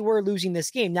 they were losing this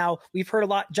game. Now, we've heard a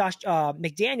lot. Josh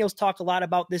McDaniels talked a lot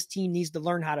about this team needs to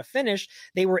learn how to finish.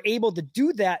 They were able to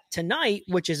do that tonight,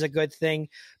 which is a good thing.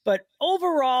 But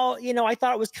overall, I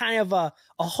thought it was kind of a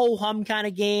ho-hum kind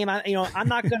of game. I'm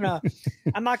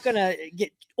not gonna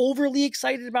get overly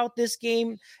excited about this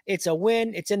game. It's a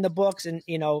win. It's in the books, and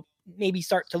maybe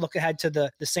start to look ahead to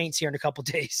the Saints here in a couple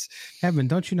days. Evan,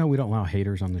 don't you know we don't allow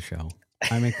haters on the show?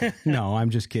 I mean, no,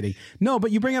 I'm just kidding. No, but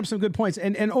you bring up some good points.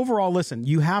 And overall, listen,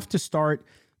 you have to start,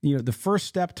 the first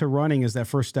step to running is that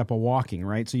first step of walking,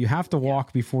 right? So you have to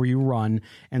walk before you run.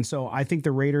 And so I think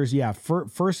the Raiders,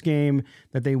 first game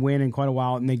that they win in quite a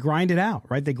while, and they grind it out,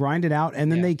 right? They grind it out,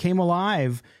 and then they came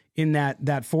alive in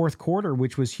that fourth quarter,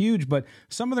 which was huge. But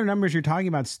some of their numbers you're talking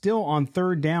about, still on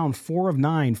third down, 4 of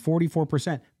 9,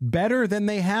 44%, better than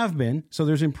they have been. So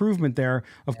there's improvement there.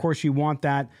 Of course, you want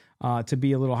that to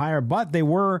be a little higher, but they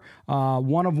were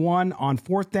 1 of 1 on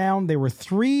fourth down. They were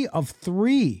 3 of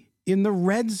 3 in the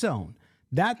red zone.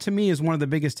 That to me is one of the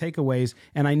biggest takeaways.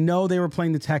 And I know they were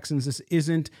playing the Texans. This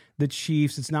isn't the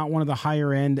Chiefs. It's not one of the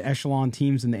higher end echelon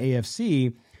teams in the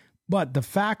AFC. But the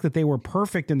fact that they were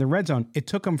perfect in the red zone, it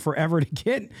took them forever to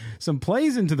get some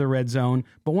plays into the red zone.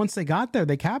 But once they got there,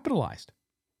 they capitalized.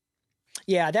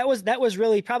 Yeah, that was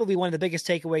really probably one of the biggest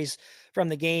takeaways from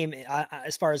the game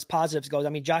as far as positives goes. I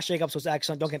mean, Josh Jacobs was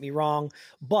excellent, don't get me wrong,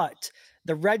 but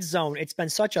the red zone, it's been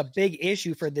such a big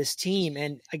issue for this team.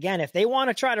 And again, if they want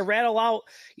to try to rattle out,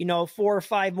 4 or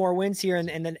 5 more wins here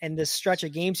and this stretch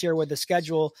of games here where the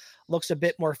schedule looks a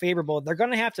bit more favorable, they're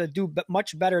going to have to do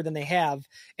much better than they have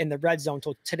in the red zone.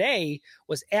 So today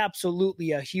was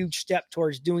absolutely a huge step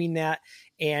towards doing that.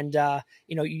 And,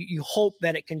 you hope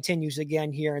that it continues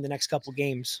again here in the next couple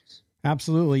games.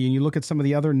 Absolutely. And you look at some of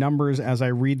the other numbers as I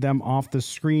read them off the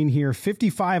screen here.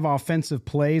 55 offensive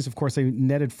plays. Of course, they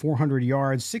netted 400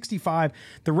 yards, 65.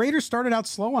 The Raiders started out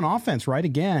slow on offense, right?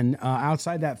 Again,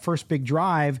 outside that first big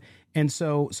drive. And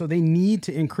so they need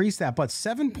to increase that. But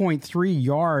 7.3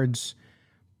 yards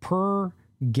per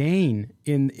gain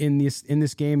in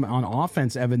this game on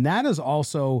offense, Evan, that is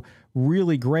also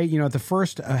really great. At the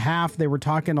first half, they were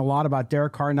talking a lot about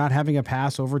Derek Carr not having a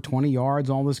pass over 20 yards,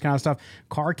 all this kind of stuff.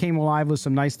 Carr came alive with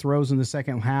some nice throws in the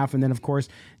second half. And then, of course,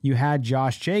 you had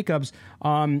Josh Jacobs.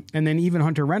 And then even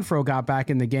Hunter Renfrow got back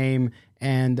in the game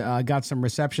and got some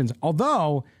receptions.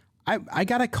 Although I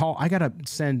got to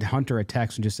send Hunter a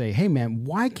text and just say, hey, man,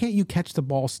 why can't you catch the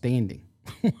ball standing?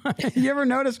 You ever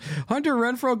notice Hunter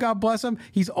Renfrow, God bless him,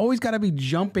 he's always got to be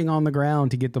jumping on the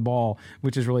ground to get the ball,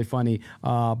 which is really funny.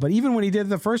 But even when he did it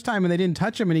the first time and they didn't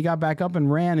touch him and he got back up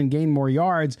and ran and gained more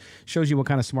yards, shows you what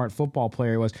kind of smart football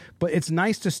player he was. But it's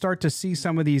nice to start to see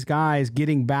some of these guys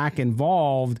getting back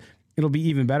involved. It'll be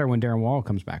even better when Darren Waller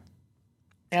comes back.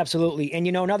 Absolutely. And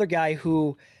another guy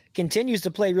who continues to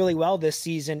play really well this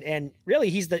season, and really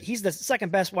he's the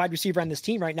second best wide receiver on this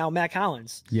team right now, Matt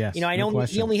Collins. Yes, I know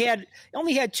he only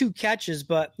had 2 catches,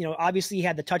 but obviously he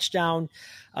had the touchdown.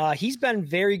 He's been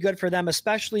very good for them,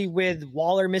 especially with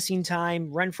Waller missing time,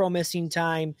 Renfrow missing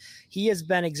time. He has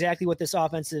been exactly what this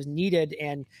offense has needed,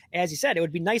 and as you said, it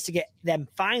would be nice to get them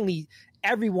finally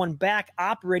everyone back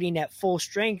operating at full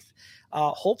strength.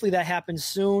 Hopefully that happens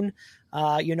soon.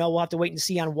 We'll have to wait and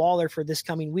see on Waller for this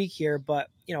coming week here, but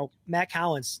Matt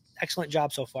Collins, excellent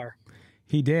job so far.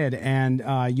 He did. And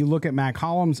you look at Mac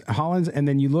Hollins, and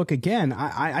then you look again.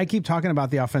 I keep talking about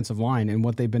the offensive line and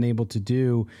what they've been able to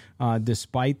do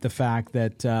despite the fact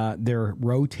that they're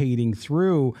rotating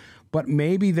through. But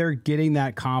maybe they're getting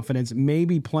that confidence,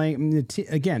 maybe playing.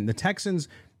 Again, the Texans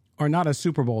are not a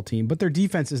Super Bowl team, but their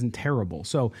defense isn't terrible.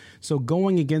 So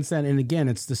going against that, and again,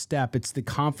 it's the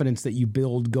confidence that you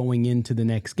build going into the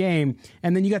next game.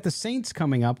 And then you got the Saints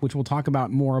coming up, which we'll talk about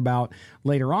more about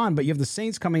later on, but you have the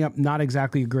Saints coming up, not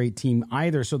exactly a great team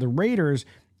either. So the Raiders,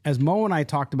 as Mo and I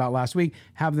talked about last week,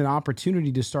 have an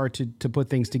opportunity to start to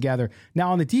put things together.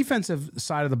 Now, on the defensive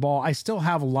side of the ball, I still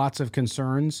have lots of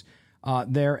concerns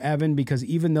there, Evan, because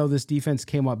even though this defense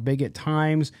came up big at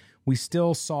times, we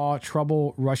still saw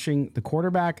trouble rushing the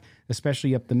quarterback,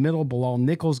 especially up the middle. Bilal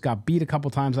Nichols got beat a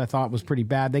couple times. I thought was pretty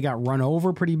bad. They got run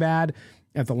over pretty bad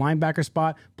at the linebacker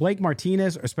spot. Blake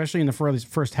Martinez, especially in the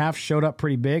first half, showed up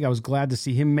pretty big. I was glad to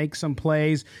see him make some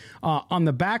plays. On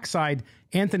the backside,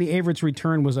 Anthony Averett's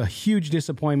return was a huge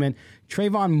disappointment.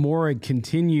 Trayvon Moehrig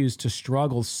continues to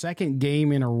struggle. Second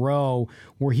game in a row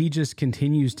where he just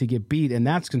continues to get beat, and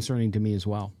that's concerning to me as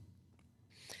well.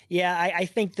 Yeah, I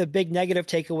think the big negative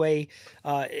takeaway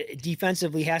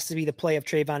defensively has to be the play of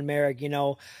Trayvon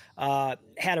Moehrig.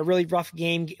 Had a really rough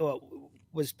game,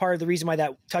 was part of the reason why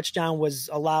that touchdown was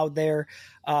allowed there.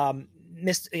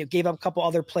 Gave up a couple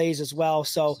other plays as well.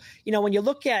 So, when you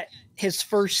look at his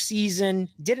first season,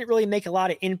 didn't really make a lot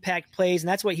of impact plays, and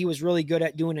that's what he was really good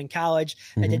at doing in college.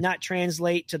 That did not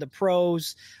translate to the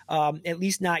pros, at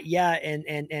least not yet.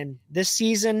 And this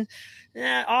season,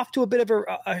 off to a bit of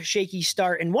a shaky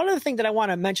start. And one of the things that I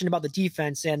want to mention about the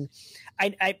defense, and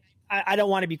I don't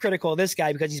want to be critical of this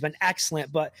guy because he's been excellent,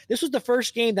 but this was the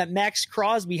first game that Max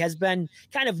Crosby has been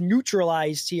kind of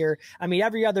neutralized here. I mean,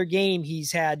 every other game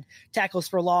he's had tackles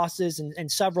for losses and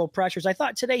several pressures. I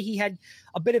thought today he had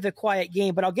a bit of a quiet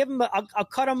game, but I'll give him, I'll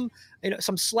cut him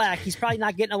some slack. He's probably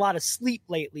not getting a lot of sleep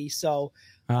lately. So,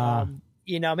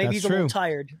 maybe he's a little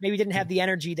tired. Maybe he didn't have the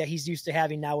energy that he's used to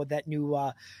having now with that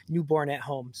newborn at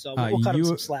home. So we'll cut him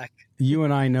some slack. You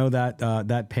and I know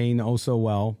that pain oh so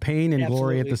well. Pain and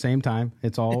glory at the same time.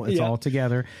 It's all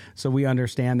together. So we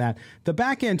understand that. The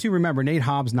back end too. Remember, Nate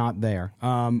Hobbs not there.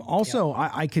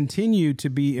 I continue to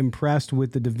be impressed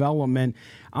with the development.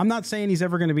 I'm not saying he's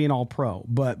ever going to be an All-Pro,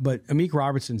 but Amik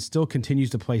Robertson still continues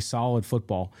to play solid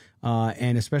football.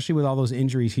 And especially with all those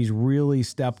injuries, he's really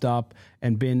stepped up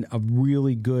and been a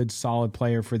really good, solid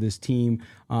player for this team.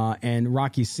 And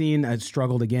Rocky Sin has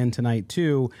struggled again tonight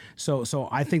too. So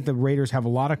I think the Raiders have a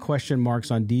lot of question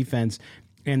marks on defense.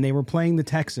 And they were playing the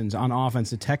Texans on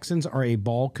offense. The Texans are a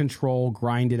ball control,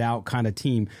 grinded out kind of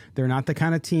team. They're not the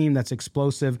kind of team that's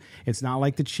explosive. It's not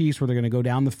like the Chiefs where they're going to go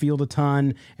down the field a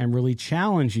ton and really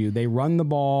challenge you. They run the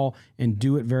ball and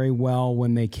do it very well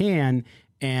when they can.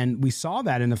 And we saw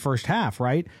that in the first half,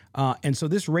 right? And so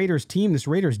this Raiders team, this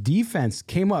Raiders defense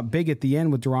came up big at the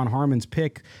end with Daron Harmon's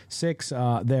pick 6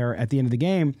 there at the end of the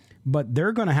game. But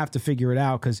they're going to have to figure it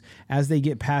out because as they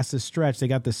get past this stretch, they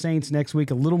got the Saints next week,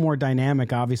 a little more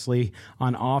dynamic, obviously,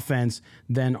 on offense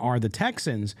than are the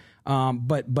Texans.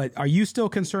 But are you still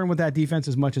concerned with that defense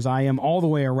as much as I am all the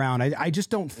way around? I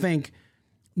just don't think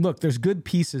 – look, there's good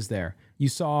pieces there. You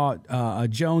saw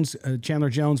Chandler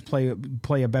Jones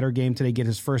play a better game today, get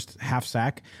his first half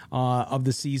sack of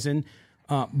the season.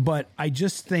 But I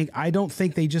don't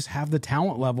think they just have the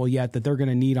talent level yet that they're going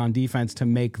to need on defense to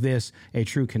make this a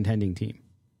true contending team.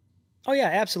 Oh yeah,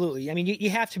 absolutely. I mean, you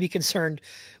have to be concerned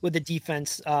with the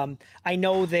defense. I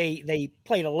know they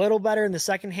played a little better in the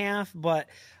second half, but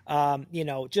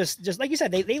just like you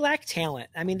said, they lack talent.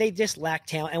 I mean, they just lack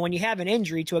talent. And when you have an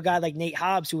injury to a guy like Nate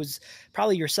Hobbs, who was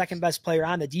probably your second best player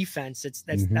on the defense, that's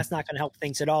not going to help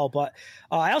things at all. But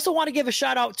I also want to give a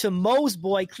shout out to Mo's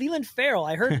boy, Clelin Ferrell.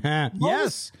 I heard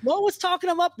Mo was talking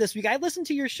him up this week. I listened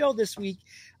to your show this week,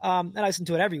 and I listen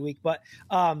to it every week, but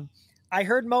I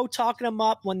heard Mo talking him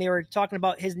up when they were talking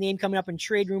about his name coming up in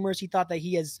trade rumors. He thought that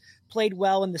he has played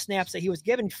well in the snaps that he was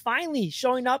given, finally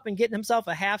showing up and getting himself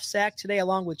a half sack today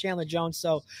along with Chandler Jones.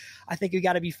 So I think you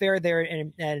got to be fair there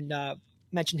and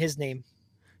mention his name.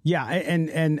 Yeah,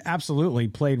 and absolutely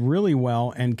played really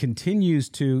well and continues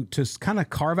to kind of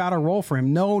carve out a role for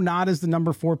him. No, not as the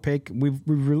number 4 pick.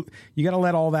 You got to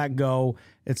let all that go.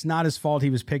 It's not his fault he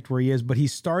was picked where he is, but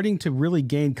he's starting to really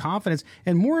gain confidence.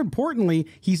 And more importantly,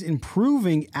 he's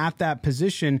improving at that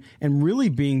position and really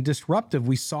being disruptive.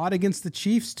 We saw it against the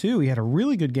Chiefs too. He had a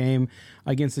really good game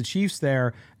against the Chiefs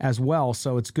there as well.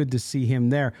 So it's good to see him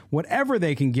there. Whatever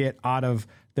they can get out of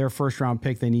their first round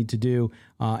pick, they need to do,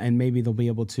 and maybe they'll be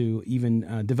able to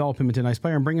even develop him into a nice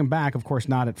player and bring him back. Of course,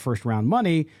 not at first round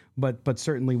money, but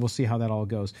certainly we'll see how that all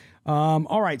goes.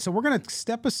 All right, so we're going to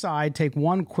step aside, take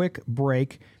one quick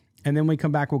break, and then when we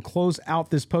come back, we'll close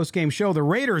out this post-game show. The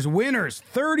Raiders winners,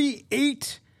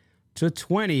 38-20.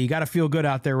 You got to feel good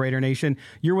out there, Raider Nation.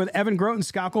 You're with Evan Grote and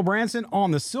Scott Branson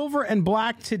on the Silver and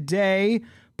Black Today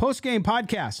post-game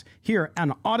podcast here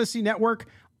on Odyssey Network,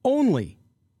 only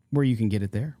where you can get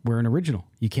it there. We're an original.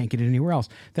 You can't get it anywhere else.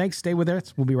 Thanks. Stay with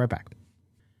us. We'll be right back.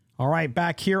 All right,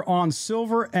 back here on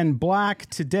Silver and Black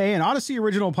Today, an Odyssey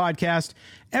original podcast.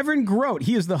 Evan Grote,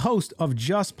 he is the host of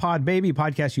Just Pod Baby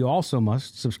podcast. You also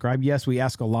must subscribe. Yes, we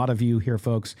ask a lot of you here,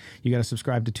 folks. You got to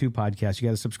subscribe to 2 podcasts. You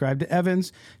got to subscribe to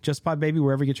Evan's Just Pod Baby,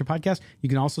 wherever you get your podcast. You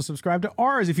can also subscribe to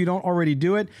ours if you don't already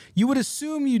do it. You would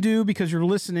assume you do because you're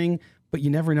listening, but you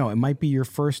never know. It might be your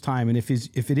first time. And if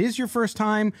it is your first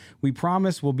time, we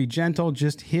promise we'll be gentle.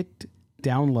 Just hit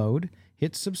download,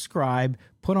 hit subscribe,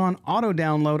 put on auto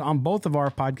download on both of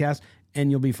our podcasts, and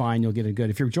you'll be fine. You'll get it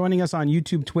good. If you're joining us on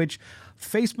YouTube, Twitch,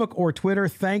 Facebook, or Twitter,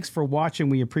 thanks for watching.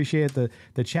 We appreciate it.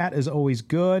 The chat is always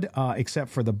good, except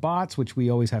for the bots, which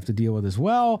we always have to deal with as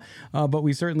well. But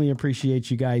we certainly appreciate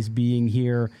you guys being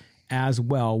here as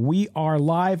well. We are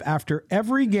live after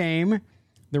every game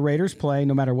the Raiders play,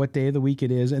 no matter what day of the week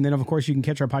it is. And then, of course, you can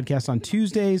catch our podcast on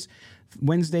Tuesdays,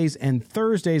 Wednesdays, and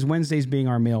Thursdays, Wednesdays being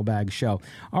our mailbag show.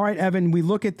 All right, Evan, we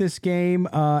look at this game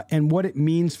and what it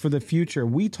means for the future.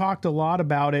 We talked a lot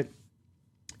about it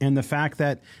and the fact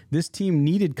that this team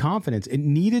needed confidence. It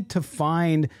needed to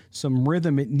find some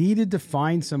rhythm. It needed to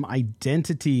find some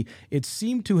identity. It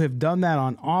seemed to have done that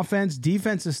on offense.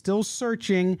 Defense is still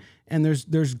searching, and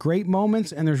there's great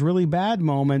moments and there's really bad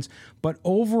moments. But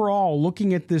overall,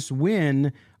 looking at this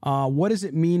win, what does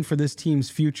it mean for this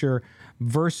team's future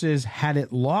versus had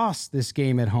it lost this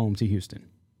game at home to Houston?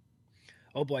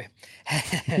 Oh, boy.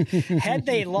 Had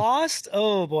they lost,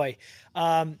 oh, boy.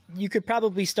 You could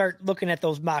probably start looking at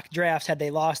those mock drafts had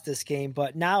they lost this game.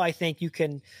 But now I think you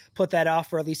can put that off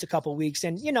for at least a couple weeks.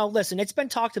 And, listen, it's been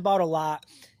talked about a lot.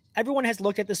 Everyone has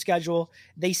looked at the schedule.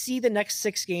 They see the next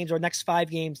 6 games or next 5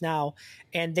 games now,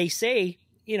 and they say,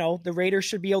 the Raiders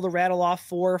should be able to rattle off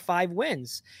 4 or 5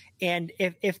 wins. And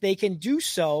if they can do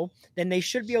so, then they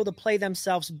should be able to play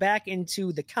themselves back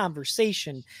into the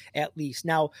conversation at least.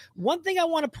 Now, one thing I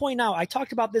want to point out, I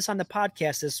talked about this on the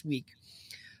podcast this week.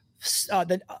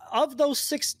 Of those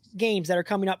 6 games that are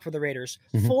coming up for the Raiders,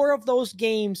 4 of those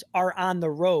games are on the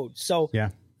road. So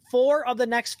 4 of the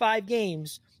next 5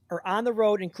 games are on the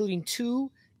road, including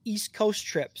 2 East Coast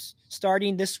trips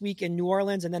starting this week in New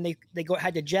Orleans, and then they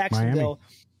head to Jacksonville.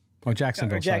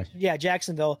 Jacksonville.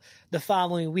 Jacksonville the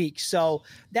following week. So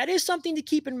that is something to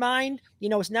keep in mind.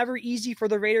 It's never easy for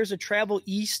the Raiders to travel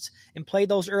east and play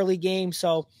those early games.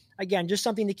 So again, just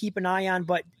something to keep an eye on.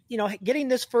 But getting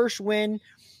this first win,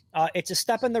 it's a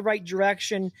step in the right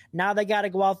direction. Now they got to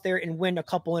go out there and win a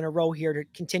couple in a row here to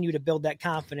continue to build that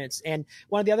confidence. And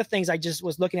one of the other things, I just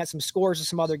was looking at some scores of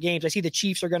some other games. I see the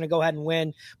Chiefs are going to go ahead and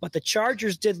win, but the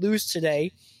Chargers did lose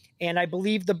today. And I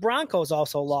believe the Broncos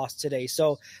also lost today.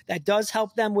 So that does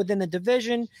help them within the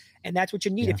division. And that's what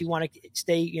you need if you want to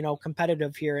stay,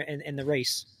 competitive here in the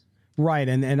race. Right,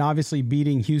 and obviously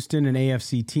beating Houston, an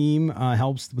AFC team,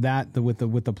 helps with that with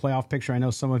the playoff picture. I know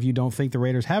some of you don't think the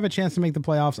Raiders have a chance to make the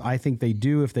playoffs. I think they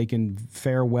do if they can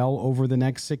fare well over the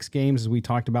next 6 games, as we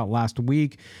talked about last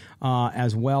week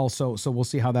as well. So we'll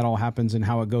see how that all happens and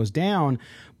how it goes down.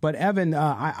 But Evan,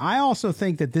 I also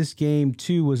think that this game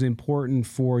too was important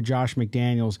for Josh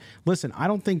McDaniels. Listen, I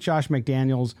don't think Josh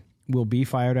McDaniels will be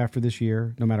fired after this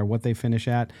year, no matter what they finish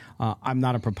at. I'm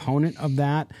not a proponent of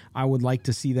that. I would like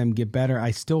to see them get better.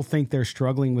 I still think they're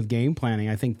struggling with game planning.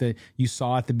 I think that you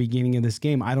saw at the beginning of this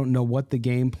game, I don't know what the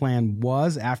game plan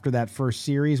was after that first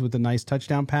series with the nice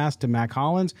touchdown pass to Mac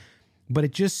Hollins, but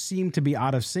it just seemed to be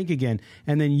out of sync again.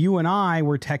 And then you and I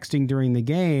were texting during the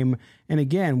game. And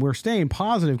again, we're staying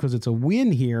positive because it's a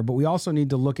win here, but we also need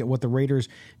to look at what the Raiders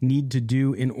need to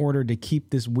do in order to keep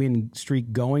this win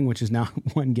streak going, which is now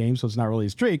 1 game, so it's not really a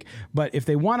streak. But if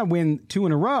they want to win 2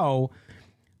 in a row,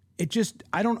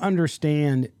 I don't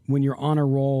understand when you're on a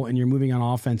roll and you're moving on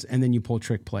offense and then you pull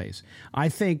trick plays. I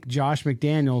think Josh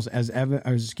McDaniels,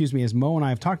 as Mo and I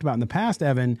have talked about in the past,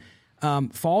 Evan,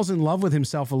 falls in love with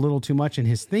himself a little too much in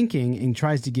his thinking and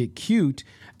tries to get cute.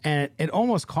 And it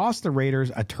almost cost the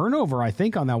Raiders a turnover, I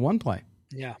think, on that one play.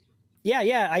 Yeah.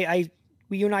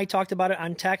 You and I talked about it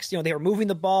on text. They were moving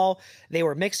the ball. They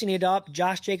were mixing it up.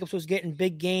 Josh Jacobs was getting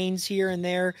big gains here and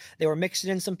there. They were mixing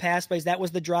in some pass plays. That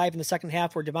was the drive in the second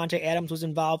half where Devontae Adams was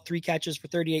involved, 3 catches for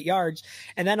 38 yards.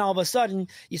 And then all of a sudden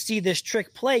you see this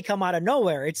trick play come out of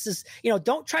nowhere. It's just,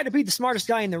 don't try to be the smartest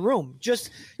guy in the room. Just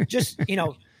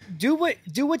do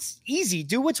what's easy,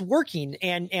 do what's working.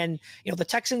 And the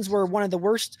Texans were one of the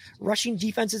worst rushing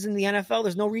defenses in the NFL.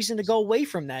 There's no reason to go away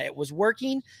from that. It was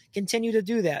working, continue to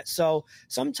do that. So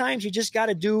sometimes you just got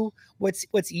to do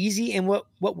what's easy and what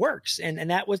works. And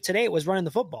that was today, it was running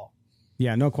the football.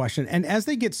 Yeah, no question. And as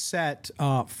they get set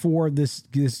for this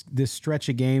stretch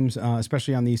of games,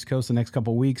 especially on the East Coast, the next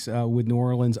couple of weeks with New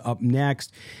Orleans up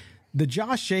next, the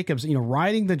Josh Jacobs,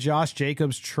 riding the Josh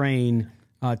Jacobs train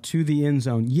to the end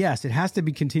zone. Yes, it has to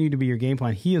continue to be your game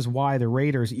plan. He is why the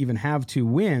Raiders even have 2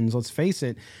 wins. Let's face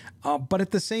it. But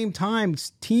at the same time,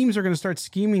 teams are going to start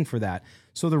scheming for that.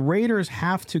 So the Raiders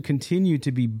have to continue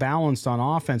to be balanced on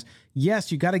offense.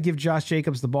 Yes, you got to give Josh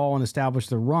Jacobs the ball and establish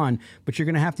the run, but you're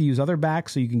going to have to use other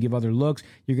backs so you can give other looks.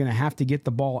 You're going to have to get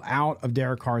the ball out of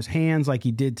Derek Carr's hands like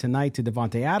he did tonight to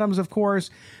Davante Adams, of course.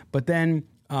 But then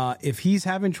if he's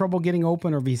having trouble getting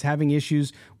open or if he's having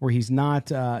issues where he's not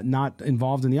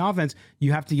involved in the offense,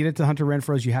 you have to get it to Hunter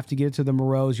Renfrows. You have to get it to the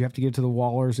Moreaus. You have to get it to the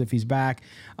Wallers if he's back.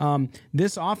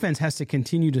 This offense has to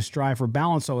continue to strive for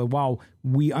balance. So while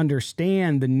we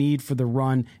understand the need for the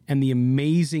run and the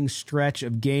amazing stretch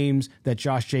of games that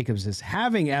Josh Jacobs is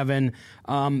having, Evan,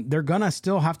 they're going to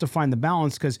still have to find the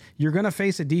balance because you're going to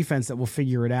face a defense that will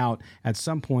figure it out at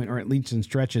some point or at least in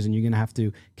stretches, and you're going to have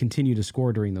to continue to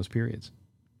score during those periods.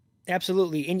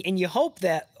 Absolutely. And you hope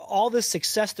that all the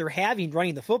success they're having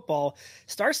running the football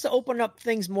starts to open up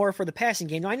things more for the passing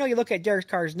game. Now, I know you look at Derek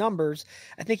Carr's numbers.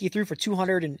 I think he threw for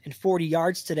 240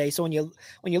 yards today. So when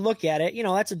you look at it,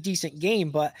 that's a decent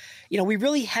game. But, we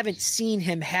really haven't seen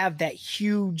him have that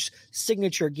huge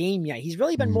signature game yet. He's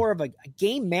really been more of a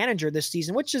game manager this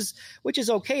season, which is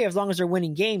okay as long as they're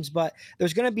winning games. But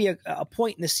there's going to be a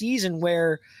point in the season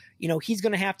where he's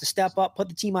going to have to step up, put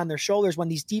the team on their shoulders when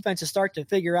these defenses start to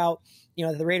figure out,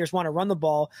 that the Raiders want to run the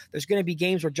ball. There's going to be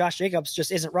games where Josh Jacobs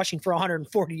just isn't rushing for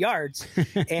 140 yards.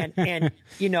 And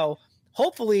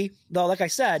hopefully, though, like I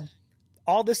said,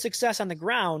 all this success on the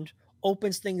ground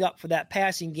opens things up for that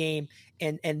passing game.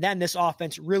 And then this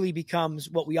offense really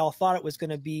becomes what we all thought it was going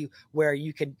to be, where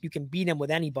you can beat him with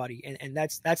anybody. And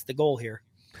that's the goal here.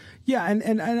 Yeah,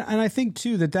 and I think,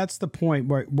 too, that's the point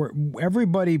where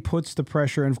everybody puts the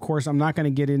pressure. And, of course, I'm not going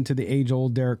to get into the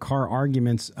age-old Derek Carr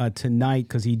arguments tonight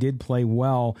because he did play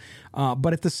well.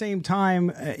 But at the same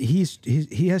time, he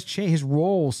has changed. His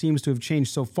role seems to have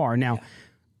changed so far. Now,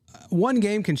 one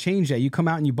game can change that. You come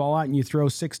out and you ball out and you throw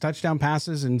 6 touchdown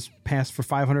passes and pass for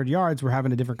 500 yards. We're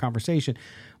having a different conversation.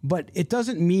 But it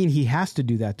doesn't mean he has to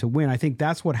do that to win. I think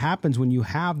that's what happens when you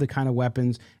have the kind of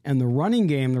weapons and the running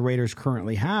game the Raiders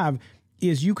currently have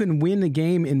is you can win the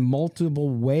game in multiple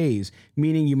ways,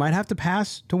 meaning you might have to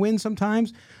pass to win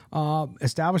sometimes,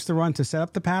 establish the run to set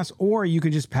up the pass, or you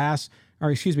can just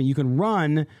you can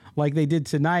run like they did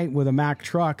tonight with a Mack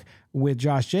truck with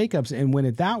Josh Jacobs and win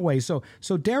it that way. So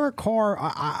Derek Carr,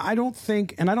 I don't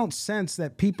think, and I don't sense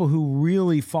that people who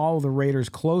really follow the Raiders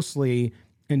closely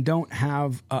and don't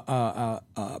have a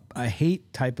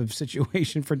hate type of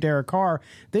situation for Derek Carr,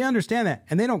 they understand that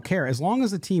and they don't care. As long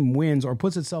as the team wins or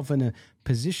puts itself in a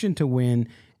position to win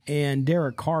and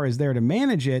Derek Carr is there to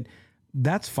manage it,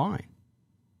 that's fine.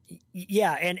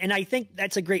 Yeah, and I think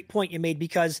that's a great point you made,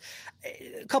 because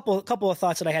a couple of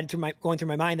thoughts that I had going through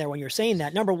my mind there when you were saying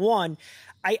that. Number one,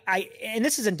 I and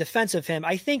this is in defense of him,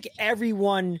 I think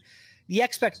the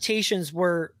expectations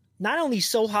were not only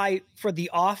so high for the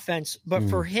offense, but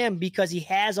for him, because he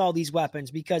has all these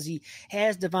weapons, because he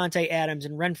has Davante Adams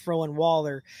and Renfrow and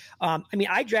Waller.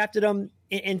 I drafted him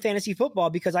in fantasy football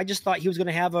because I just thought he was going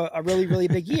to have a really, really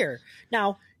big year.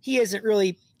 Now, he isn't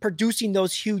really producing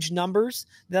those huge numbers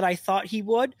that I thought he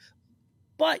would.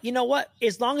 But you know what?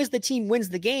 As long as the team wins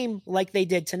the game like they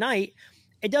did tonight,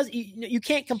 you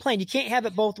can't complain. You can't have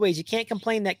it both ways. You can't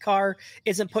complain that Carr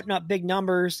isn't putting up big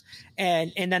numbers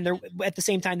and then they're at the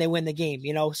same time they win the game,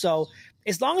 So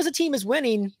as long as the team is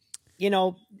winning,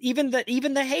 even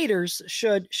the haters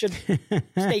should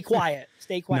stay quiet.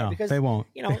 Stay quiet, no, because they won't.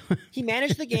 He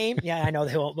managed the game. Yeah, I know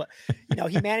they won't, but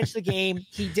he managed the game.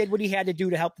 He did what he had to do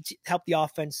to help the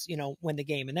offense, win the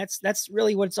game, and that's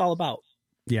really what it's all about.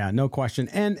 Yeah, no question.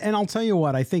 And I'll tell you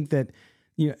what, I think that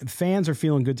fans are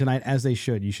feeling good tonight, as they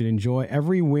should. You should enjoy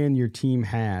every win your team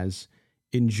has.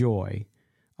 Enjoy.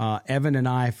 Evan and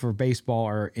I for baseball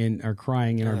are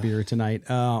crying in our beer tonight.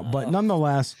 But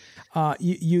nonetheless,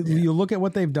 you look at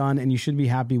what they've done and you should be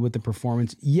happy with the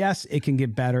performance. Yes, it can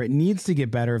get better. It needs to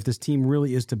get better if this team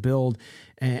really is to build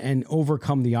and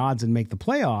overcome the odds and make the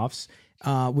playoffs,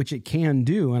 which it can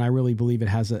do. And I really believe it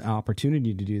has an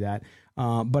opportunity to do that.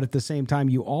 But at the same time,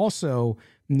 you also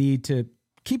need to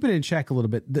keep it in check a little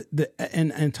bit.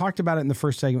 And talked about it in the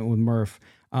first segment with Murph.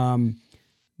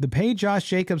 the pay Josh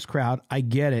Jacobs crowd, I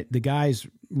get it. The guy's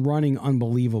running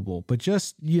unbelievable, but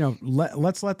just,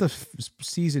 let's let the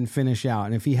season finish out.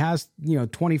 And if he has,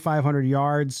 2,500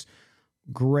 yards,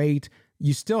 great.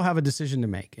 You still have a decision to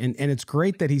make. And it's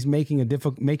great that he's making it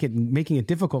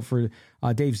difficult for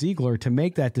Dave Ziegler to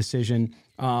make that decision.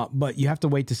 But you have to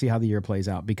wait to see how the year plays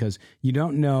out, because you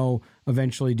don't know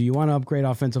eventually, do you want to upgrade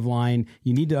offensive line?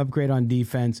 You need to upgrade on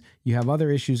defense. You have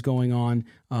other issues going on.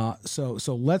 So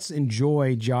let's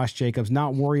enjoy Josh Jacobs,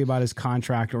 not worry about his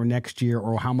contract or next year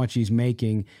or how much he's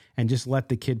making, and just let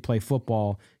the kid play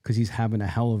football, because he's having a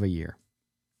hell of a year.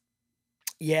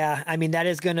 Yeah, I mean, that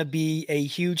is going to be a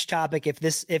huge topic. If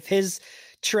his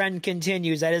trend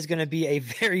continues, that is going to be a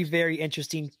very, very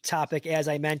interesting topic, as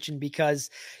I mentioned, because,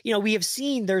 we have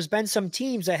seen there's been some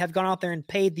teams that have gone out there and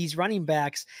paid these running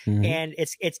backs, and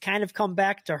it's kind of come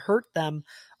back to hurt them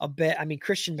a bit. I mean,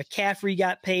 Christian McCaffrey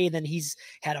got paid, and he's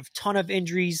had a ton of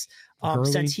injuries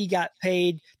since he got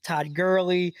paid. Todd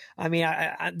Gurley. I mean,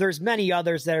 there's many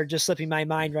others that are just slipping my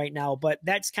mind right now, but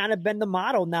that's kind of been the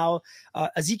model now.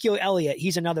 Ezekiel Elliott,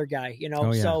 he's another guy,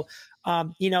 So,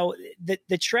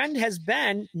 the trend has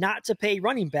been not to pay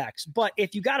running backs, but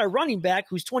if you got a running back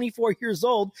who's 24 years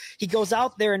old, he goes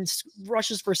out there and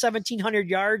rushes for 1,700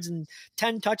 yards and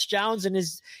 10 touchdowns and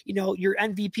is, your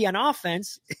MVP on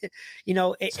offense,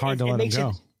 it's hard to let him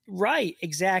go. Right,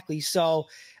 exactly. So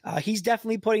he's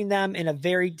definitely putting them in a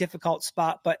very difficult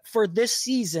spot. But for this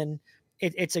season,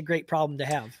 it's a great problem to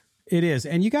have. It is.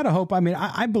 And you got to hope. I mean,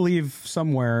 I believe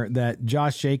somewhere that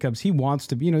Josh Jacobs, he wants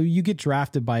to, you get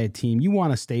drafted by a team. You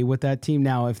want to stay with that team.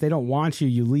 Now, if they don't want you,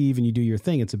 you leave and you do your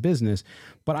thing. It's a business.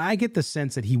 But I get the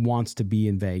sense that he wants to be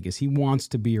in Vegas. He wants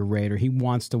to be a Raider. He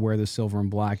wants to wear the silver and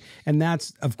black. And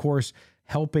that's, of course,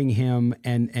 helping him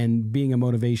and being a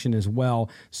motivation as well.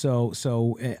 So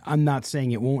I'm not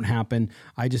saying it won't happen.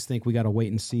 I just think we got to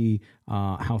wait and see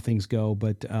how things go,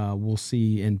 but we'll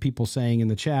see. And people saying in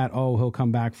the chat, oh, he'll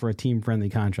come back for a team friendly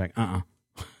contract.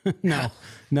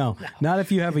 No, not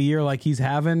if you have a year like he's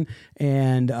having,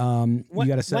 and you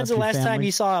got to set. When's the last time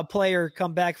you saw a player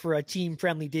come back for a team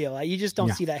friendly deal? You just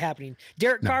don't see that happening.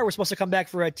 Derek Carr was supposed to come back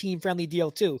for a team friendly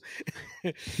deal too.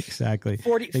 Exactly.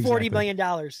 $40 million,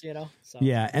 So.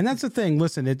 Yeah, and that's the thing.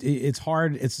 Listen, it's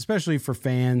hard. It's especially for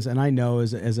fans, and I know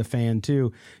as a fan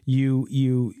too.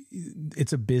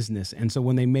 It's a business, and so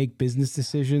when they make business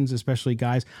decisions, especially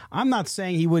guys, I'm not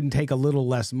saying he wouldn't take a little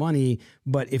less money,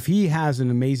 but if he has an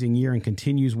amazing year and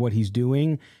continues what he's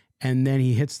doing, and then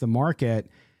he hits the market,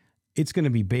 it's going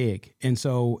to be big. And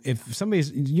so if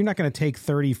you're not going to take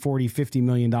 30, 40, $50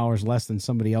 million less than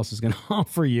somebody else is going to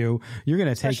offer you, you're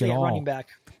going to take it all. Running back.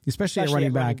 Especially at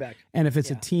running back. And if it's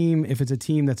a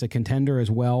team that's a contender as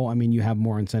well, I mean, you have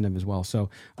more incentive as well. So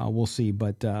we'll see.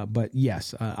 But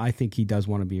yes, I think he does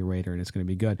want to be a Raider, and it's going to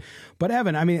be good. But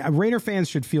Evan, I mean, Raider fans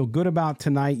should feel good about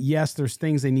tonight. Yes, there's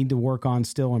things they need to work on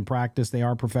still in practice. They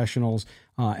are professionals,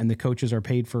 and the coaches are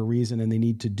paid for a reason, and they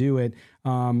need to do it.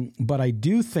 But I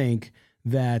do think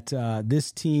that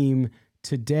this team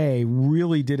today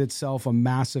really did itself a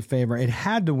massive favor. It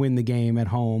had to win the game at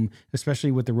home,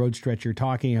 especially with the road stretch you're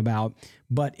talking about,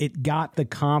 but it got the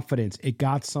confidence. It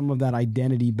got some of that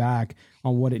identity back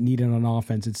on what it needed on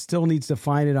offense. It still needs to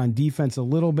find it on defense a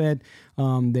little bit.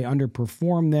 They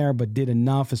underperformed there, but did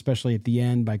enough, especially at the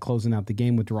end by closing out the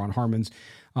game with Deron Harmon's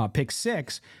pick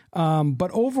 6. But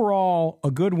overall,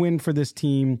 a good win for this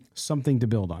team, something to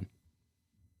build on.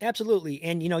 Absolutely.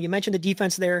 And, you mentioned the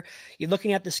defense there. You're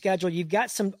looking at the schedule. You've got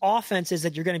some offenses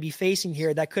that you're going to be facing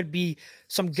here that could be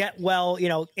some get well.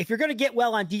 If you're going to get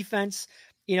well on defense,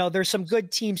 there's some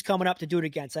good teams coming up to do it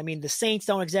against. I mean, the Saints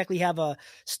don't exactly have a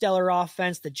stellar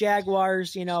offense. The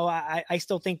Jaguars, I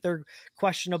still think they're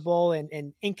questionable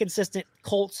and inconsistent.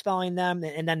 Colts following them,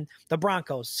 and then the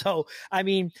Broncos. So, I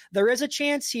mean, there is a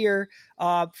chance here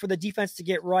for the defense to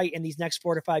get right in these next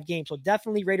 4 to 5 games. So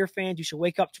definitely, Raider fans, you should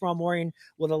wake up tomorrow morning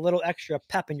with a little extra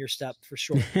pep in your step for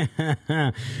sure.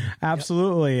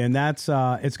 Absolutely. Yep. And that's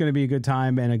it's going to be a good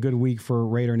time and a good week for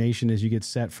Raider Nation as you get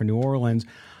set for New Orleans.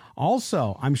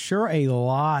 Also, I'm sure a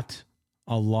lot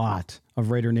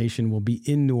of Raider Nation will be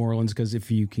in New Orleans, because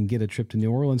if you can get a trip to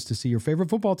New Orleans to see your favorite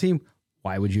football team,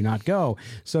 why would you not go?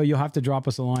 So you'll have to drop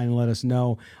us a line and let us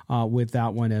know with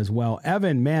that one as well.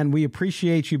 Evan, man, we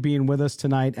appreciate you being with us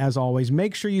tonight. As always,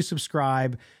 make sure you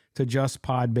subscribe to Just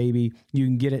Pod, baby. You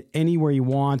can get it anywhere you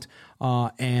want,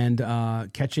 and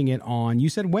catching it on, you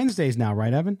said Wednesdays now,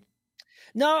 right, Evan?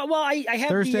 No, well, I have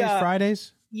Thursdays,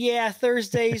 Fridays? Yeah,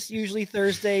 Thursdays, usually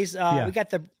Thursdays. We got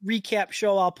the recap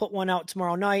show. I'll put one out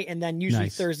tomorrow night, and then usually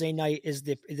Thursday night is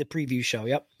the preview show.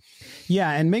 Yep.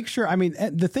 Yeah, and make sure, I mean,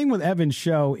 the thing with Evan's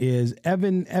show is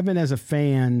Evan as a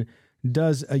fan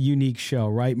does a unique show,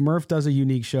 right? Murph does a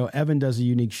unique show. Evan does a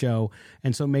unique show.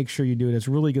 And so make sure you do it. It's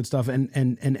really good stuff.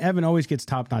 And Evan always gets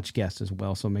top-notch guests as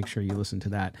well. So make sure you listen to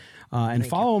that. And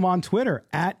follow him on Twitter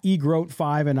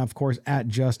 @egroat5 and, of course,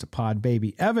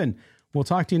 @JustPodBaby. Evan, we'll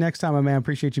talk to you next time, my man.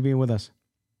 Appreciate you being with us.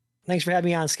 Thanks for having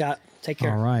me on, Scott. Take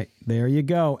care. All right. There you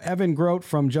go. Evan Groat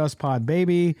from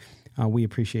JustPodBaby. We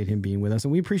appreciate him being with us.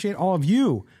 And we appreciate all of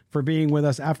you for being with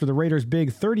us after the Raiders'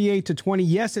 big 38-20.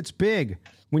 Yes, it's big.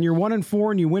 When you're 1-4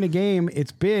 and you win a game,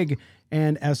 it's big.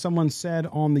 And as someone said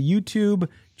on the YouTube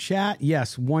chat,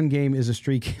 yes, one game is a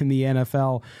streak in the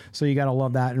NFL. So you got to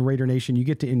love that. And Raider Nation, you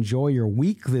get to enjoy your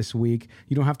week this week.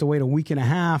 You don't have to wait a week and a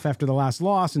half after the last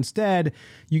loss. Instead,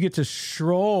 you get to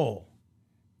stroll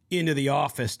into the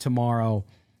office tomorrow,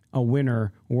 a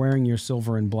winner wearing your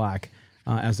silver and black.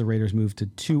 As the Raiders move to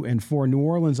 2-4. New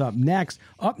Orleans up next.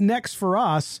 Up next for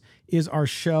us is our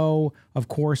show, of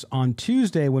course, on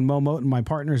Tuesday when Mo Moten, my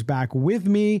partner, is back with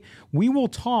me. We will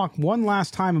talk one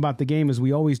last time about the game, as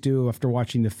we always do after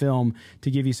watching the film,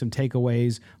 to give you some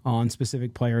takeaways on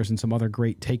specific players and some other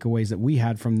great takeaways that we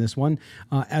had from this one,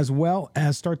 as well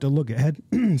as start to look ahead.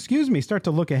 Start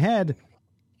to look ahead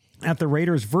at the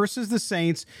Raiders versus the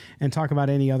Saints and talk about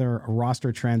any other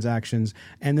roster transactions.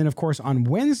 And then, of course, on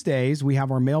Wednesdays, we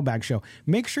have our mailbag show.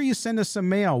 Make sure you send us some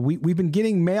mail. We've been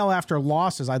getting mail after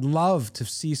losses. I'd love to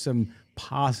see some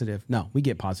positive. No, we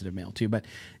get positive mail too, but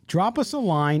drop us a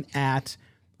line at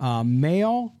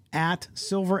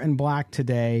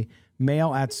mail@silverandblacktoday,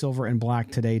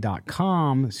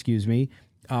 mail@silverandblacktoday.com,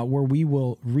 where we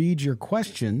will read your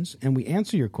questions and we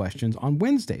answer your questions on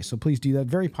Wednesday. So please do that.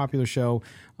 Very popular show.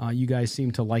 You guys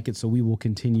seem to like it, so we will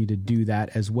continue to do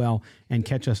that as well. And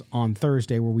catch us on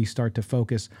Thursday, where we start to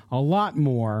focus a lot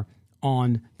more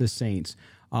on the Saints.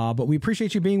 But we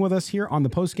appreciate you being with us here on the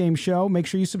postgame show. Make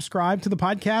sure you subscribe to the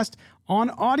podcast on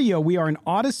audio. We are an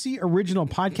Odyssey original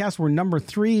podcast. We're number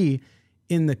 3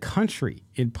 in the country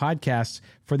in podcasts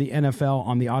for the NFL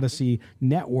on the Odyssey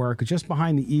network, just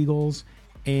behind the Eagles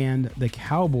and the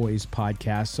Cowboys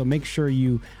podcast. So make sure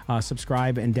you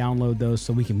subscribe and download those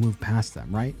so we can move past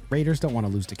them, right? Raiders don't want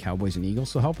to lose to Cowboys and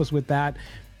Eagles, so help us with that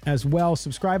as well.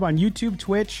 Subscribe on YouTube,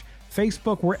 Twitch,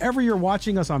 Facebook, wherever you're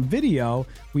watching us on video.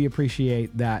 We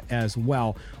appreciate that as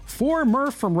well. For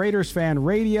Murph from Raiders Fan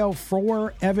Radio,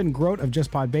 for Evan Groat of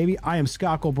JustPodBaby, I am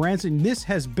Scott Branson. This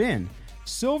has been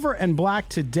Silver and Black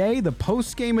Today, the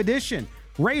post-game edition.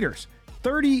 Raiders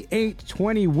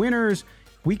 38-20 winners,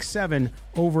 Week 7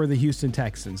 over the Houston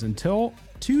Texans. Until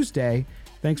Tuesday,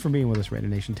 thanks for being with us, Raider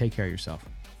Nation. Take care of yourself.